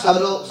I'm not.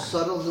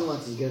 Subtle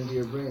nuances get into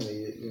your brain.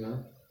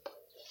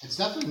 It's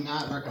definitely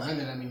not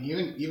recommended. I mean,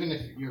 even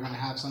if you're going to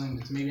have something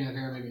that's maybe an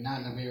avera, maybe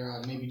not an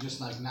avera, maybe just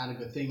not a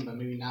good thing, but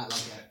maybe not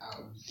like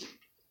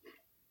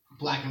a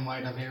black and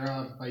white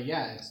avera. But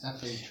yeah, it's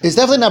definitely true. It's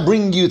definitely not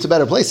bringing you to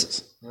better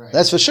places. Right.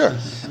 That's for sure.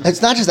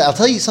 It's not just that. I'll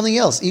tell you something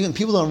else. Even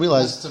people don't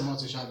realize. That's a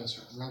Motzi Shabbos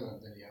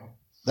video.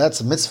 That's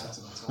a mitzvah.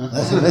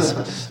 That's a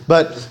mitzvah.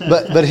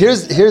 But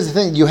here's the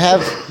thing. You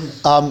have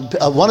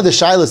one of the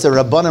shilas that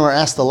Rabbanim are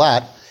asked a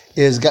lot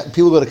is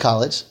people go to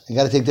college and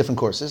got to take different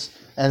courses,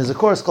 and there's a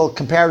course called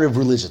comparative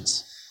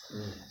religions,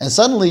 and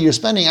suddenly you're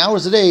spending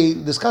hours a day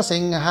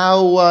discussing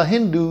how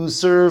Hindus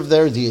serve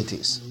their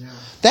deities. Yeah.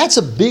 That's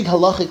a big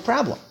halachic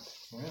problem.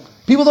 Yeah.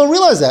 People don't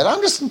realize that.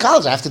 I'm just in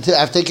college. I have to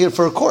take it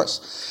for a course.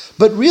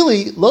 But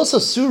really, Los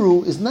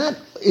Asuru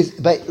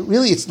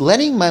it's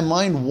letting my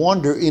mind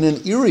wander in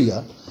an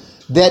area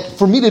that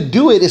for me to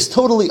do it is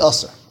totally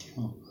usher.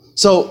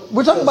 So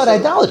we're talking about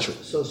idolatry.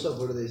 So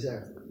what do they say?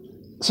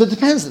 So it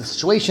depends on the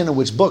situation and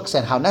which books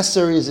and how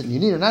necessary is it you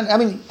need it. I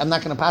mean, I'm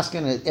not going to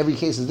paskin it. Every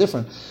case is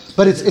different,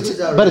 but it's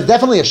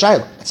definitely a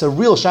shaila. It's a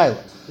real shaila.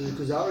 The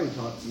Kuzari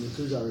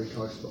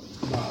talks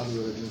about other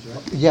religions,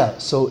 right? Yeah.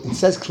 So it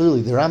says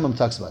clearly the Rambam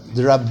talks about it.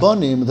 The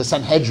Rabbanim, the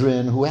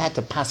Sanhedrin, who had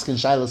to paskin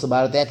shailas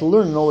about it. They had to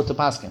learn and know what to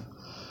paskin.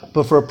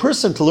 But for a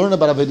person to learn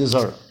about Avodah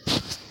Zarah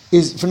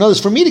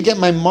for me to get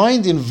my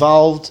mind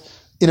involved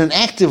in an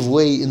active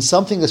way in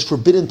something that's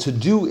forbidden to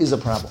do is a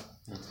problem.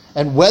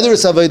 And whether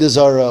it's Avodah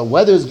Zarah,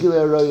 whether it's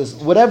Gilei Arayos,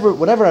 whatever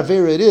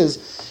Avera it is,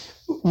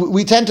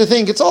 we tend to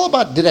think it's all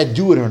about did I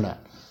do it or not.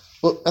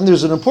 Well, and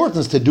there's an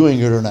importance to doing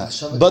it or not.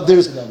 But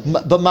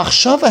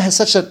Machshava has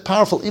such a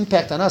powerful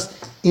impact on us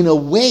in a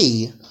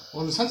way.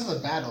 Well, in the sense of the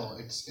battle,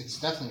 it's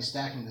definitely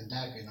stacking the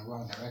deck in the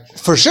wrong direction.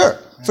 For sure.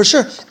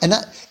 And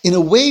in a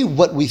way,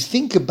 what we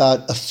think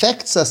about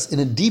affects us in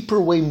a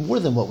deeper way more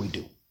than what we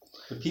do.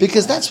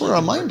 Because that's where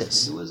our mind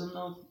is. Hinduism,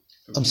 though?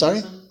 I'm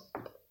sorry?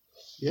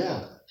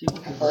 Yeah.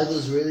 All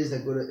those Israelis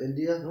that go to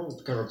India? No,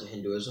 convert to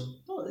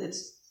Hinduism. No, they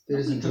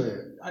just enjoy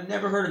it. I've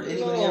never heard of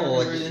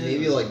anybody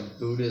maybe like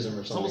Buddhism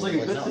or something. It's almost like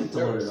a good thing to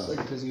learn about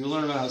because you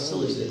learn about how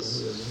silly it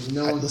is.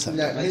 Hinduism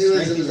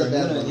is a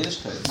bad one.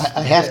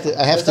 I have to.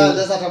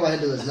 Let's not talk about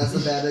Hinduism. That's a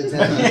bad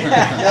example.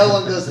 No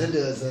one goes to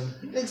Hinduism.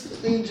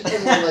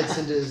 Everyone likes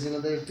Hindus.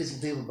 They're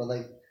peaceful people, but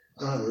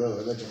don't have a real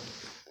religion.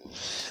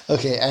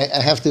 Okay,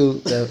 I have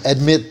to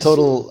admit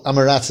total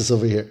amaratzis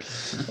over here.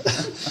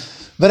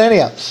 But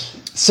anyhow,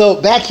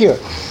 so back here.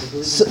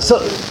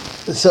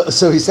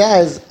 So he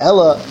says,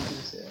 Ella,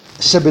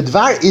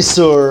 Shebedvar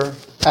Isur.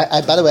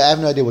 By the way, I have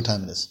no idea what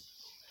time it is.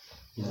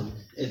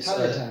 It's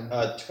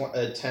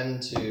 10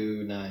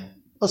 to 9.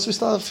 Oh, so we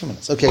still have a few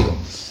minutes. Okay, good.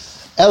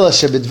 Ella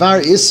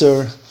Shebedvar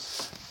Isur.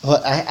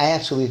 Well, I'm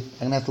going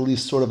to have to leave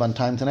sort of on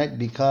time tonight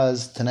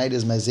because tonight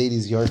is my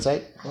Zadie's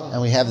yahrzeit,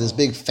 and we have this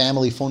big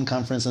family phone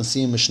conference and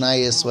seeing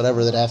Mishnayos,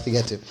 whatever that I have to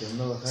get to.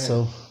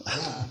 So,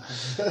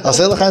 I'll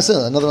say l'chaim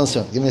soon, another one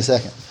soon. Give me a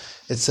second.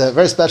 It's a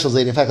very special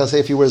Zayd. In fact, I'll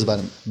say a few words about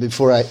him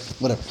before I,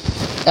 whatever.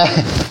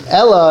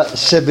 Ella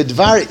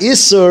shebidvar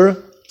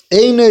isur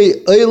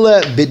einei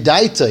oile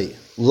bidaitai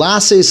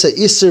lase sa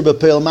isur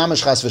b'peil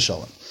mamash chas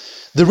v'sholem.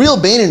 The real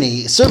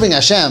Beinani, serving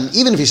Hashem,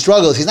 even if he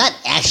struggles, he's not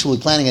actually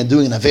planning on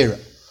doing an Avera.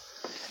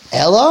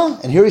 Ella,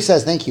 and here he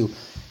says, thank you,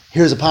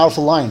 here's a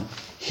powerful line.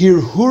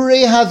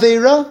 Hirhure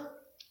Havera.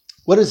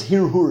 What is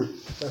hirhur?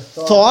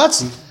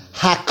 Thoughts.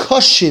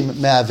 Hakoshim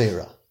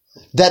me'avera.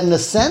 That in a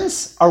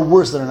sense are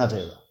worse than an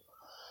Avera.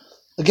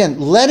 Again,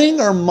 letting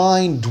our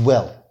mind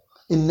dwell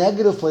in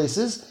negative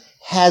places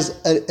has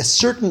a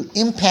certain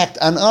impact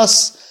on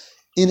us,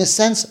 in a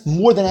sense,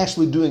 more than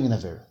actually doing an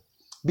Avera.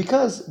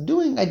 Because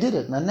doing, I did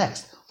it, now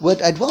next.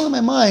 What I dwell in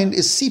my mind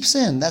is seeps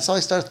in. That's how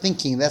I start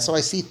thinking. That's how I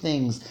see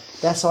things.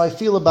 That's how I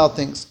feel about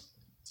things.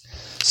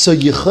 So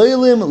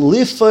yichaylim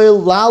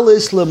lifail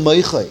lalis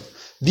lemoichay.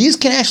 These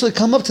can actually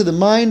come up to the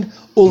mind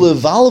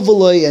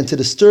ulevalvolay and to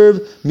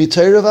disturb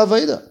mitayrav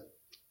aveda.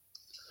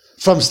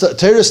 From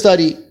Torah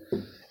study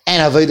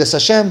and avodas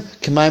Hashem,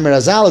 K'maimer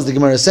Azal, as the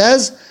Gemara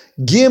says,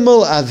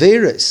 Gimel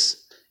Averis,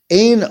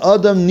 Ein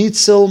Adam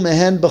Nitzel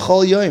Mehen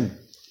B'chol Yoim.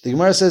 The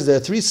Gemara says there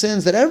are 3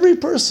 sins that every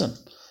person,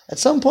 at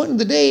some point in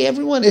the day,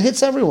 everyone, it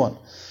hits everyone.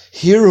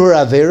 Hirhur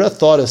Avera,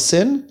 thought of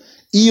sin,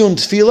 Iyun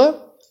Tefillah,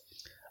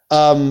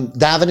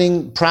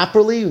 davening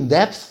properly, in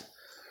depth,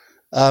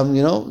 that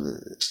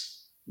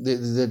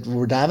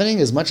we're davening,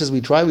 as much as we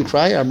try,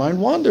 our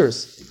mind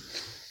wanders.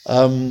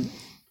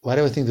 Why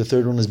do I think the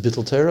third one is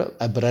Bittul Torah?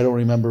 But I don't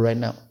remember right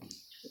now.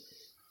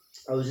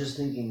 I was just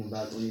thinking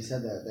about when you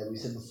said that we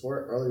said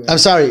before earlier. I'm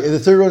sorry, the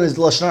third one is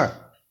Lashon Hara.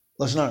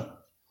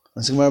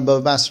 Let's see more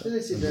about Basra. Didn't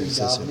they say during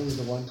davening is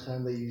the one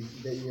time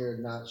that you're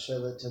not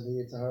sure to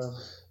be Tahara?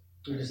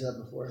 We just said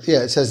that before.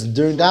 Yeah, it says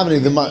during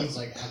davening it means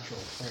like actual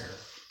prayer,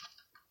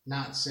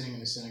 not sitting in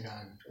the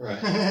synagogue.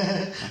 Right.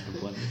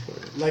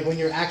 Like when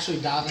you're actually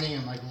davening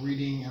and like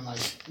reading and like.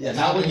 Yeah,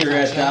 not when you're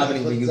at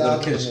davening when you go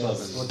to Kiddush Club.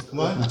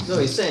 What? No,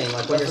 he's saying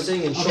like when you're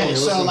sitting in shul. Okay, you're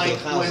so listening like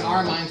to a when chazan.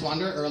 our minds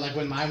wander, or like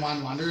when my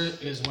mind wanders,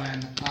 is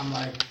when I'm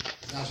like.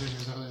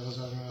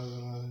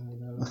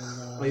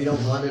 Well, you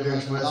don't wander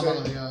during Shema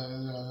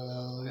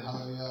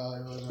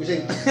You're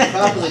saying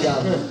properly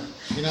davening.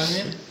 You know what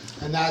I mean?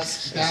 And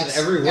that's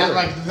every word. That,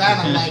 like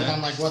that.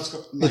 I'm like, what's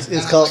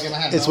it's called.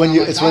 It's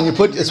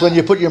when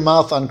you put your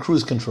mouth on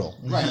cruise control.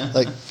 Right.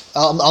 Like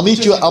I'll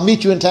meet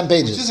you in 10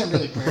 pages. Which isn't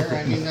really prayer.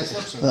 I mean, that's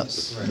lip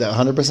service.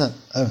 100%.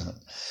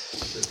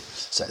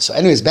 So,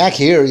 anyways, back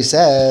here he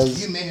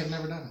says. You may have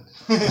never done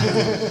it.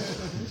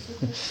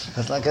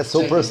 That's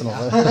so personal.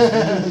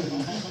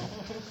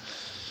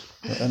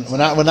 And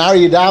when our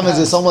Yudavas,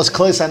 it's almost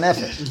close on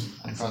effort.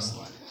 Across the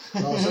line.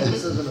 Well, something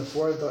says when a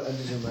foreign thought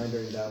enters your mind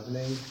during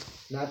davening,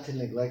 not to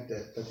neglect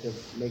it, but to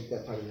make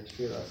that part of your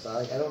tefillah. So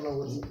I don't know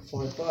what's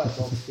foreign thought, it's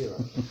all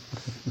tefillah.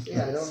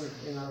 Yeah, I don't,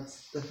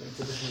 it's different.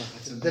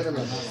 It's a different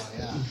level.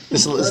 Yeah.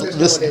 This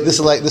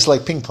is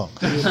like ping pong.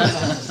 When you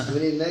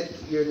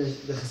you're in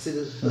the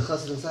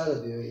chassid inside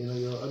of you,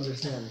 you'll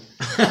understand.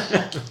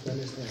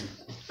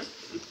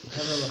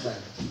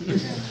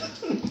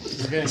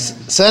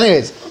 So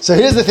anyways, so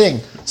here's the thing.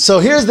 So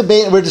here's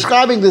we're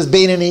describing this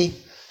Beinani,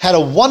 had a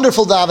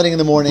wonderful davening in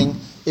the morning.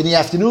 In the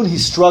afternoon,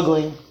 he's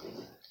struggling,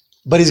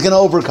 but he's going to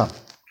overcome.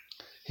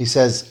 He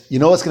says, you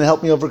know what's going to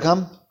help me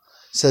overcome?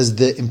 He says,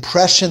 the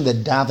impression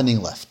that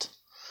davening left.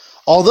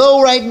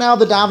 Although right now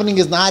the davening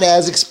is not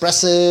as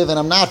expressive and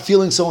I'm not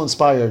feeling so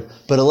inspired,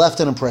 but it left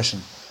an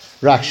impression.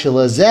 Rak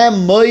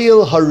shelazem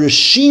moil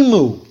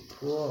harishimu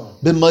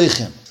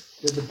b'moichem.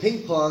 The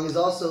ping pong is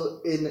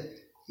also in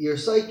your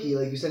psyche,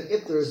 like you said.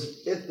 If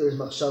there's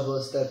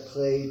machshavos that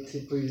play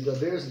for you to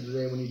daveres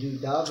today, when you do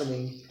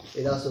davening,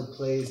 it also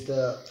plays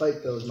to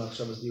fight those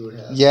machshavos you would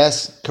have.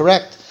 Yes,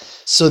 correct.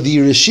 So the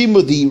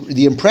rishimu,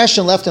 the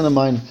impression left in the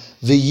mind,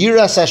 the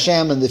yiras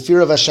Hashem and the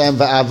fear of Hashem,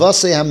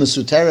 va'avasei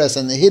hamisuteres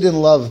and the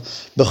hidden love,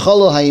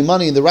 b'cholo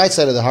ha'imani in the right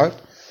side of the heart,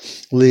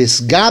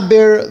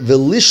 lisgaber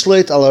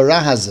v'lishlet al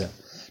harahazeh,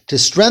 to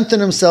strengthen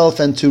himself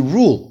and to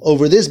rule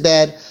over this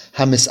bad.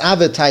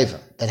 Hamisave taiva,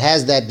 that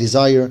has that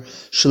desire,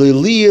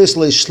 shliliyus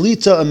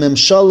leishlita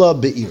amemshala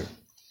be'ir,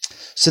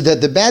 so that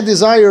the bad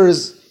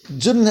desires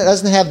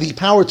doesn't have the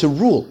power to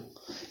rule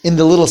in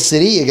the little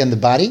city, again the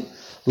body,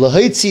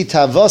 lahaitzi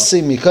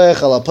tavasi mikoyach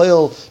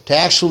alapayol, to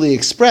actually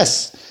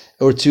express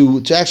or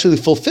to actually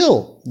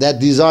fulfill that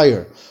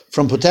desire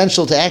from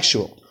potential to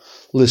actual,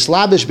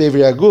 lislabish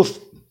bevri aguf,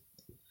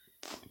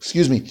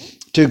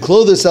 to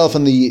clothe itself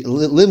in the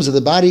limbs of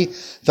the body,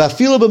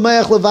 vafilo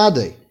b'mayach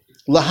levadei.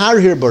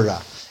 Laharhir bara.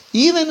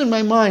 Even in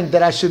my mind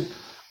that I should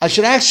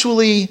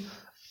actually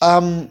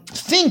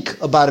think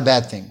about a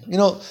bad thing.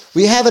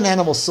 We have an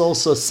animal soul,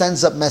 so it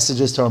sends up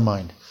messages to our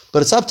mind.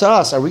 But it's up to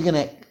us. Are we going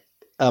to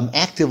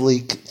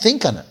actively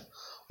think on it?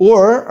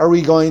 Or are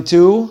we going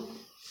to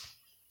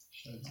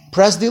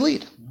press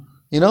delete?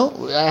 I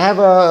have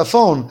a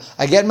phone.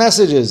 I get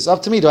messages. It's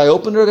up to me. Do I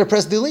open it or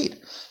press delete?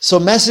 So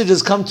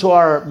messages come to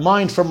our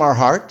mind from our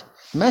heart.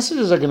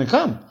 Messages are going to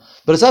come.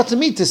 But it's up to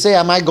me to say,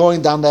 am I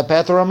going down that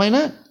path or am I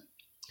not?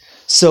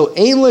 So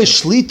Eile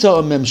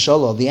Shlita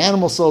Memshala, the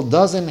animal soul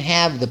doesn't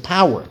have the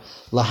power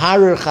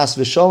Laharer Chas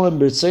V'Sholem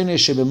B'Rtzonei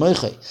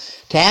Shebemoichei,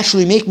 to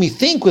actually make me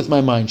think with my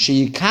mind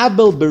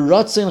Sheyikabel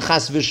B'Ratzon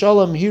Chas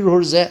V'Sholem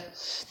Hirur Zeh,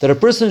 that a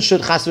person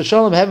should Chas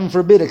V'Sholem, heaven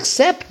forbid,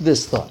 accept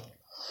this thought.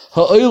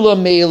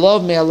 Ha'olam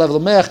me'ilov me'alev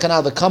l'meach, can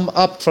either come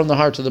up from the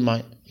heart to the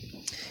mind.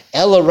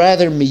 Ella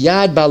rather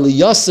miyad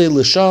b'aliyasei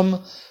l'sham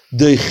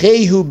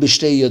doichehu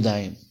b'shtei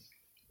yodayim.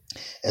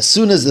 As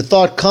soon as the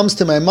thought comes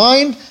to my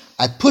mind,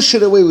 I push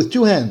it away with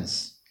two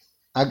hands.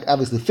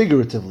 Obviously,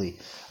 figuratively.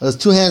 Those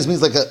two hands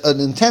means like an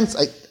intense,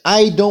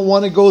 I don't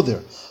want to go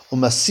there.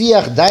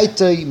 Umasiach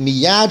daitei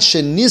miyad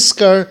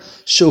sheniskar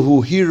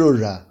shehu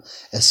hirura.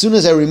 As soon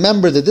as I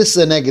remember that this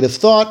is a negative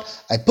thought,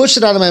 I push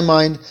it out of my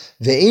mind.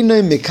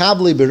 Ve'enoi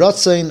mikabli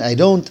b'ratzain, I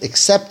don't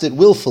accept it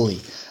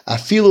willfully.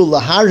 Afilu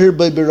laharhir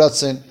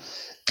b'ratzain,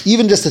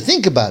 even just to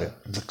think about it.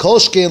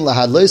 V'kolshkein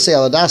lahadloisei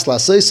aladas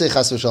lasoisei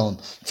chas v'shalom.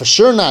 For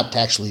sure not to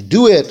actually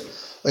do it.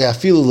 Or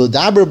afilu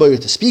l'daber b'y,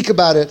 to speak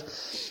about it.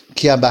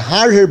 Ki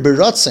abaharhir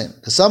b'ratzain,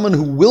 because someone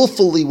who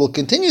willfully will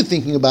continue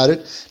thinking about it,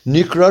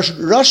 nikrash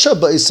rasha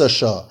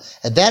ba'isasha.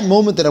 At that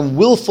moment that I'm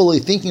willfully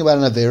thinking about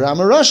an avera, I'm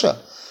a rasha.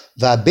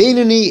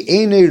 Va'beinani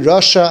einei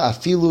rasha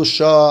afilu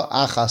shah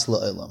achas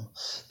la'olam.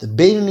 The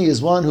Beinani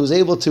is one who is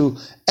able to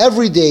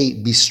every day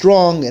be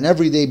strong and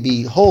every day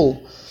be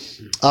whole,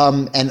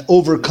 and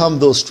overcome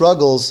those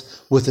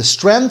struggles with the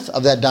strength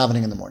of that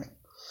davening in the morning.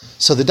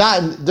 So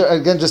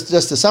again, just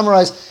to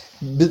summarize,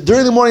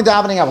 during the morning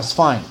davening I was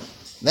fine.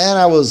 Then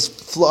I was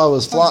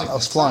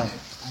flying.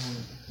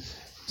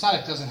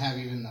 Tzaddik doesn't have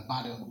even the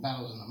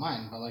battles in the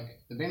mind, but like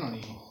the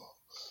Beinani,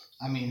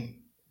 I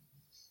mean,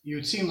 you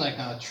would seem like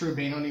a true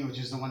Beinani, which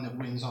is the one that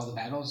wins all the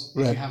battles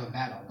if you have a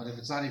battle. But if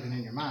it's not even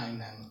in your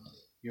mind, then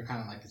you're kind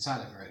of like the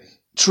tzaddik already.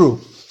 True.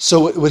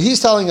 So what he's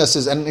telling us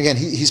is, and again,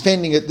 he's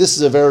painting it. This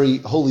is a very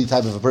holy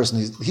type of a person.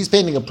 He's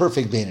painting a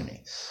perfect Beinani.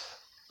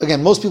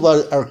 Again, most people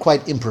are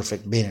quite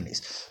imperfect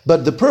Beinanis,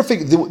 but the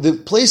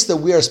place that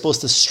we are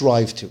supposed to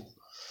strive to.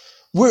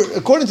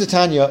 According to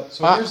Tanya.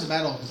 So where's the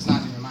battle if it's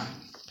not in your mind?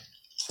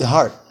 The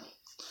heart.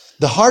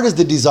 The heart is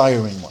the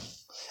desiring one.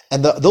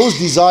 And those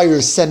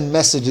desires send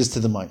messages to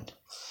the mind.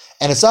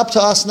 And it's up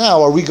to us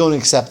now, are we going to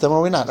accept them or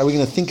are we not? Are we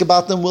going to think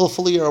about them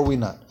willfully or are we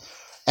not?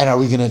 And are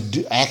we going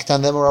to act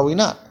on them or are we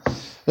not?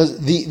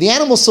 The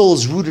animal soul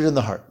is rooted in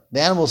the heart.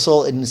 The animal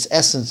soul, in its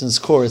essence, in its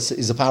core,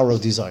 is the power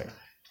of desire.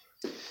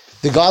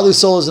 The godly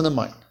soul is in the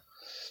mind.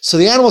 So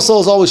the animal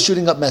soul is always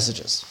shooting up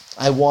messages.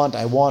 I want.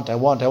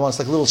 It's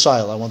like a little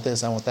child. I want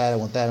this, I want that, I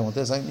want that, I want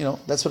this.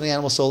 That's what the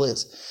animal soul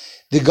is.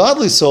 The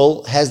godly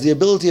soul has the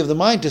ability of the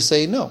mind to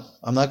say, no,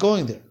 I'm not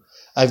going there.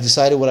 I've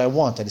decided what I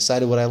want. I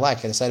decided what I like.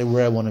 I decided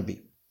where I want to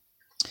be.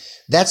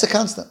 That's a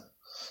constant.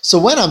 So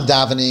when I'm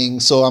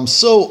davening, so I'm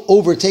so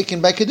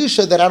overtaken by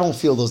Kedusha that I don't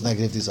feel those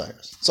negative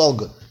desires. It's all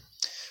good.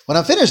 When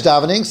I'm finished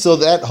davening, so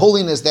that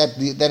holiness,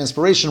 that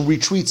inspiration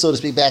retreats, so to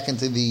speak, back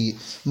into the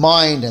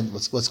mind and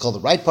what's called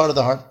the right part of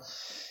the heart.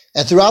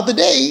 And throughout the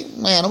day,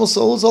 my animal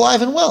soul is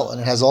alive and well, and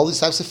it has all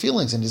these types of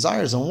feelings and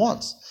desires and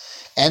wants.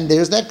 And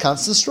there's that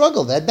constant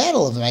struggle, that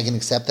battle of, am I going to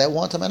accept that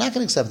want? Am I not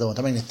going to accept that want?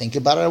 Am I going to think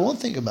about it? I won't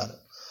think about it.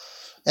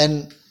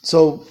 And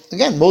so,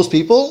 again, most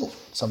people,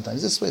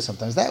 sometimes this way,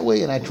 sometimes that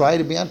way, and I try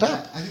to be on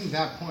top. I think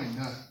that point,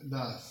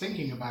 the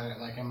thinking about it,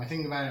 like, am I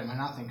thinking about it, am I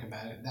not thinking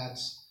about it,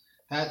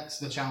 that's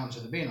the challenge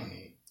of the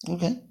Beinani.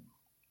 Okay.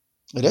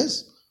 It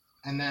is.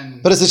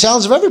 But it's a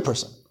challenge of every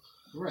person.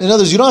 Right. In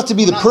other words, you don't have to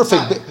be the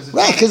perfect...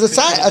 Right, because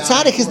a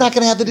tzaddik is not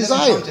going to have the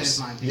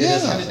desires. Yeah.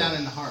 Shut it down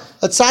in the heart.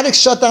 A tzaddik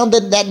shut down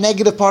that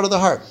negative part of the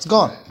heart. It's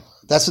gone. Right.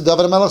 That's what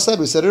David HaMelech said.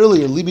 We said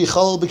earlier, Libi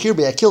chalal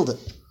b'kirbi, I killed it.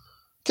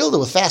 Killed it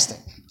with fasting.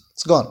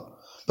 It's gone.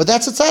 But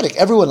that's a tzaddik.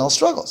 Everyone else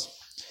struggles.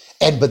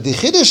 But the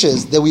chiddush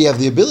is that we have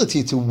the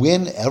ability to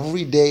win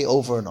every day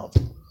over and over.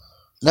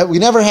 Now, we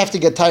never have to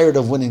get tired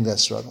of winning that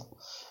struggle.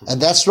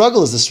 And that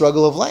struggle is the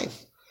struggle of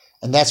life.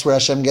 And that's where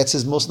Hashem gets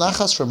his most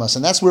nachas from us.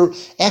 And that's where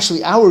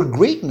actually our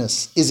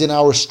greatness is in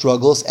our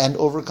struggles and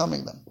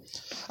overcoming them.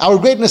 Our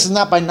greatness is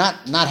not by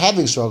not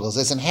having struggles,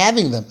 it's in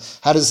having them.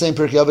 How does the same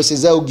Pirkei Avos say,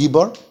 Zeu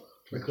Gibor?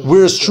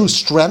 Where is true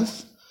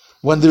strength?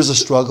 When there's a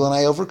struggle and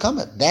I overcome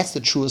it. That's the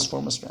truest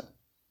form of strength.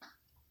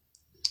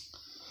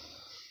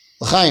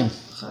 L'chaim.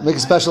 Make a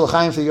special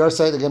l'chaim for your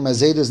side. Again, my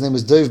Zayda, his name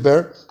is Dov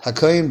Ber,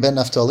 HaKoyin ben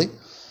Naftali.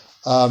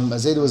 My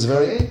Zayda was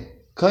very...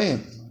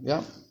 Koyin,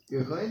 yeah.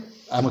 You're a Koyin?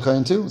 I'm a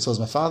Kohen too, so is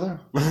my father.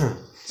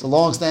 It's a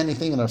long-standing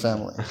thing in our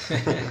family.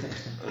 I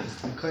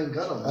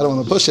don't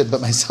want to push it,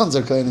 but my sons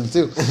are Kohenim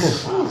too.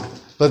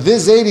 But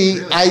this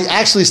Zaidi, I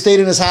actually stayed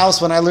in his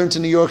house when I learned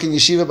in New York in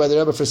yeshiva by the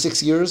Rebbe for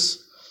 6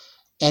 years.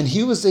 And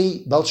he was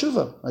a Baal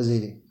Tshuva,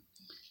 Zaidi.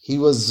 He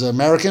was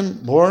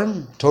American,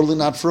 born, totally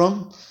not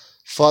from,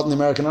 fought in the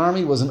American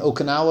Army, was in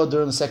Okinawa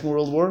during the Second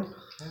World War.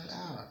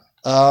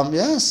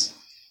 Yes,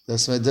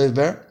 that's my Dov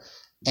Ber.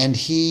 And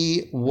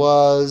he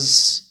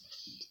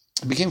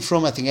became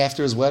from, I think,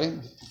 after his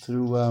wedding,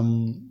 through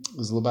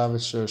was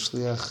Lubavitch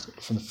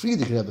Shliach from the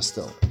Friedrich Rebbe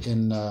still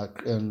in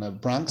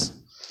Bronx.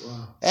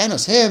 Wow. And it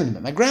was him.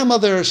 And my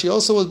grandmother, she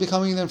also was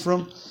becoming them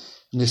from.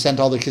 And they sent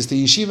all their kids to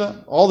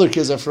yeshiva. All their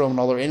kids are from, and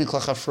all their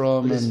Einiklach are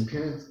from. But his And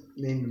parents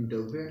named him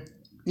Dover.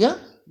 yeah,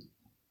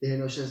 They had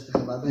no chance to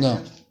Chabad back No,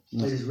 then?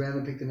 no. They just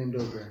randomly picked the name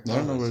Dover. I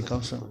don't know where it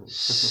comes from. Yeah.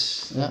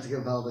 That's a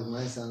good valve like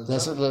my son.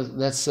 That's that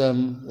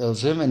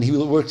was him, and he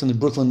worked in the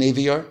Brooklyn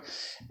Navy Yard,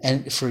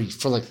 and for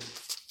like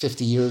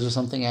 50 years or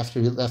something after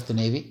he left the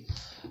Navy.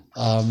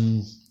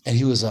 And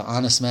he was an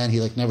honest man. He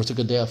like never took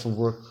a day off of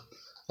work.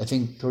 I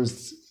think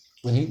towards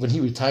when he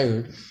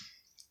retired,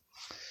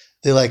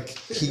 they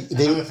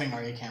Another thing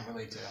where you can't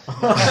relate to.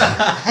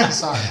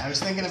 Sorry, I was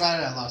thinking about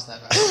it. I lost that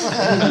battle.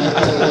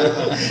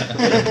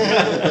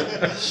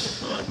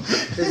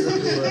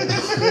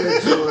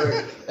 Spiritual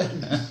word.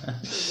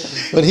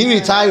 when he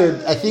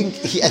retired, I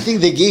think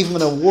they gave him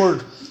an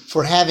award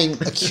for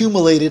having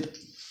accumulated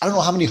I don't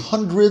know how many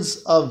hundreds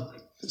of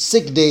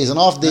sick days and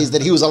off days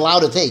that he was allowed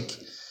to take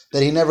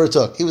that he never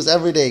took. He was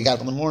every day. He got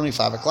up in the morning,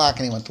 5 o'clock,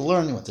 and he went to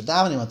learn. He went to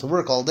daven. He went to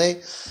work all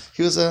day.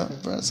 He was a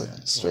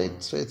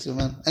straight through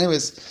man.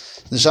 Anyways,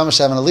 Neshama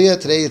Shavan Aliyah.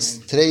 Today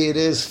it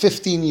is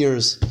 15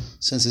 years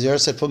since his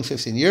Yahrzeit Punkt.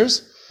 15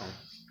 years,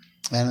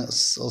 and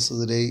it's also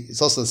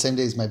the same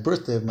day as my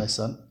birthday of my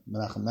son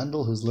Menachem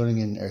Mendel, who's learning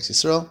in Eretz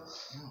Yisrael,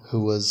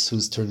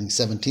 who's turning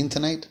 17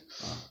 tonight.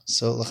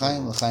 So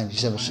l'chaim, he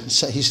should have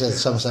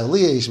Neshama Shavan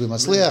Aliyah. He should be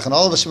Masliach, and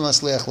all of us should be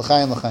Masliach.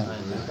 L'chaim.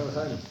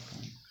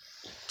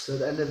 So at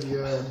the end of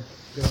your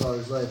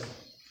grandfather's life,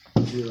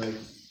 you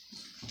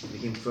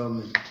became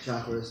from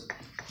chakras.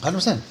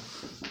 100%.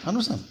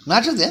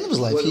 Not just the end of his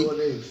life. What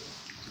age?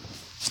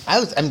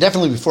 I'm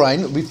definitely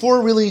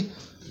before really,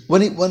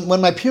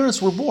 when my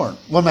parents were born,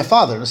 when my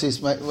father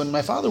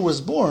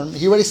was born,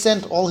 he already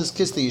sent all his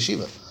kids to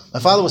yeshiva. My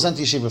father was sent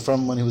to yeshiva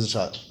from when he was a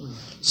child.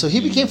 So he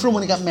became from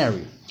when he got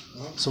married.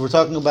 So we're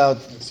talking about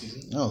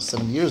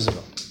 7 years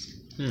ago.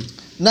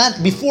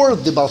 Not before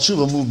the Baal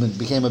Tshuva movement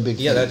became a big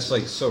thing. Yeah, that's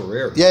like so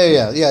rare.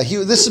 Yeah.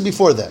 This is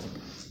before that.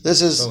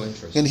 This is So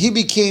interesting. and he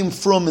became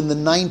from in the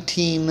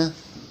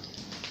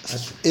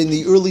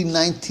early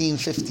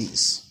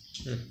 1950s.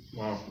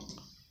 Wow.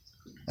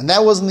 And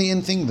that wasn't the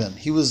in thing then.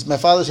 My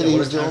father said he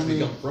was the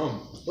only. From?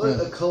 What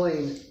a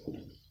Kohen?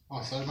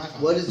 Oh, so did my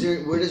phone.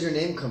 Where does your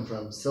name come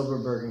from?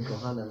 Silverberg and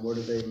Kohanim. Where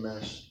do they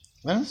mesh?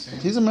 Well,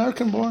 he's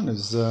American born. Your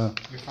father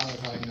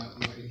probably knew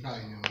what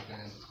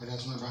band. My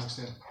dad's from the Bronx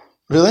too.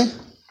 Really?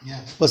 Yeah.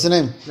 What's the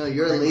name? No,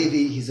 you're a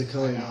Levi. He's a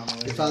Kohen.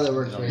 Your father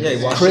worked for Yeah, he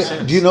him. watched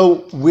the Do you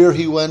know where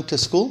he went to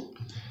school?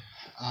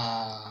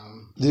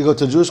 Did he go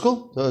to Jewish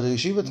school? To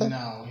yeshiva time?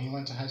 No, he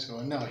went to high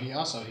school. No, he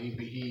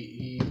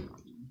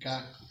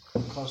got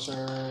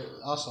closer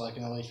also like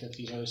in the late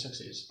 50s, early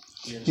 60s.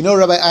 You know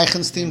Rabbi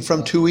Eichenstein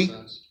from Tui?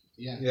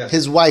 Yeah.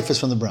 His wife is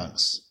from the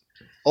Bronx.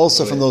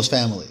 Also from those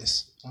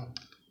families. Oh.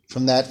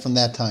 From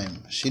that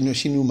time. She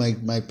knew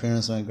my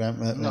parents and my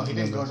grandma. No, he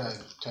didn't go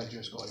to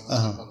Jewish school. He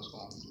went to public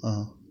school.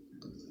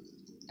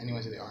 And he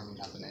went to the army,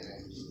 not the Navy.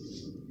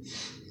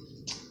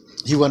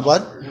 He went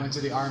what? He went to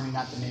the army,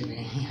 not the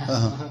Navy.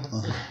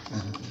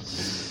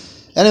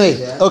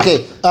 Anyway,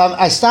 okay.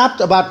 I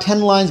stopped about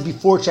 10 lines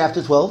before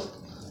chapter 12,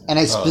 and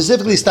I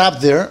specifically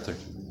stopped there.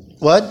 13.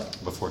 What?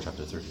 Before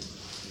chapter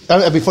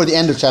 13. Before the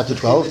end of chapter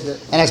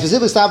 12. And I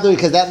specifically stopped there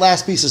because that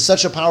last piece is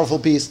such a powerful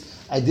piece.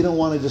 I didn't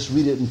want to just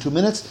read it in 2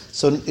 minutes.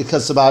 So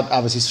because it's about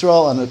obviously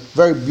Yisrael in a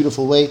very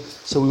beautiful way.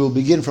 So we will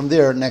begin from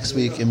there next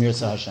week in Mir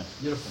Tzah Hashem.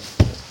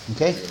 Beautiful.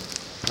 Okay?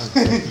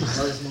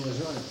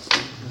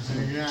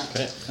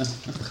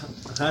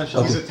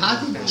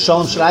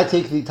 Shalom, should I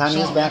take the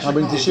Tanya's back? I'll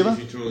bring it to Shiva? If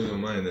you truly don't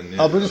mind, then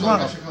I'll bring it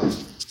tomorrow. I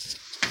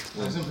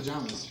was in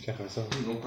pajamas.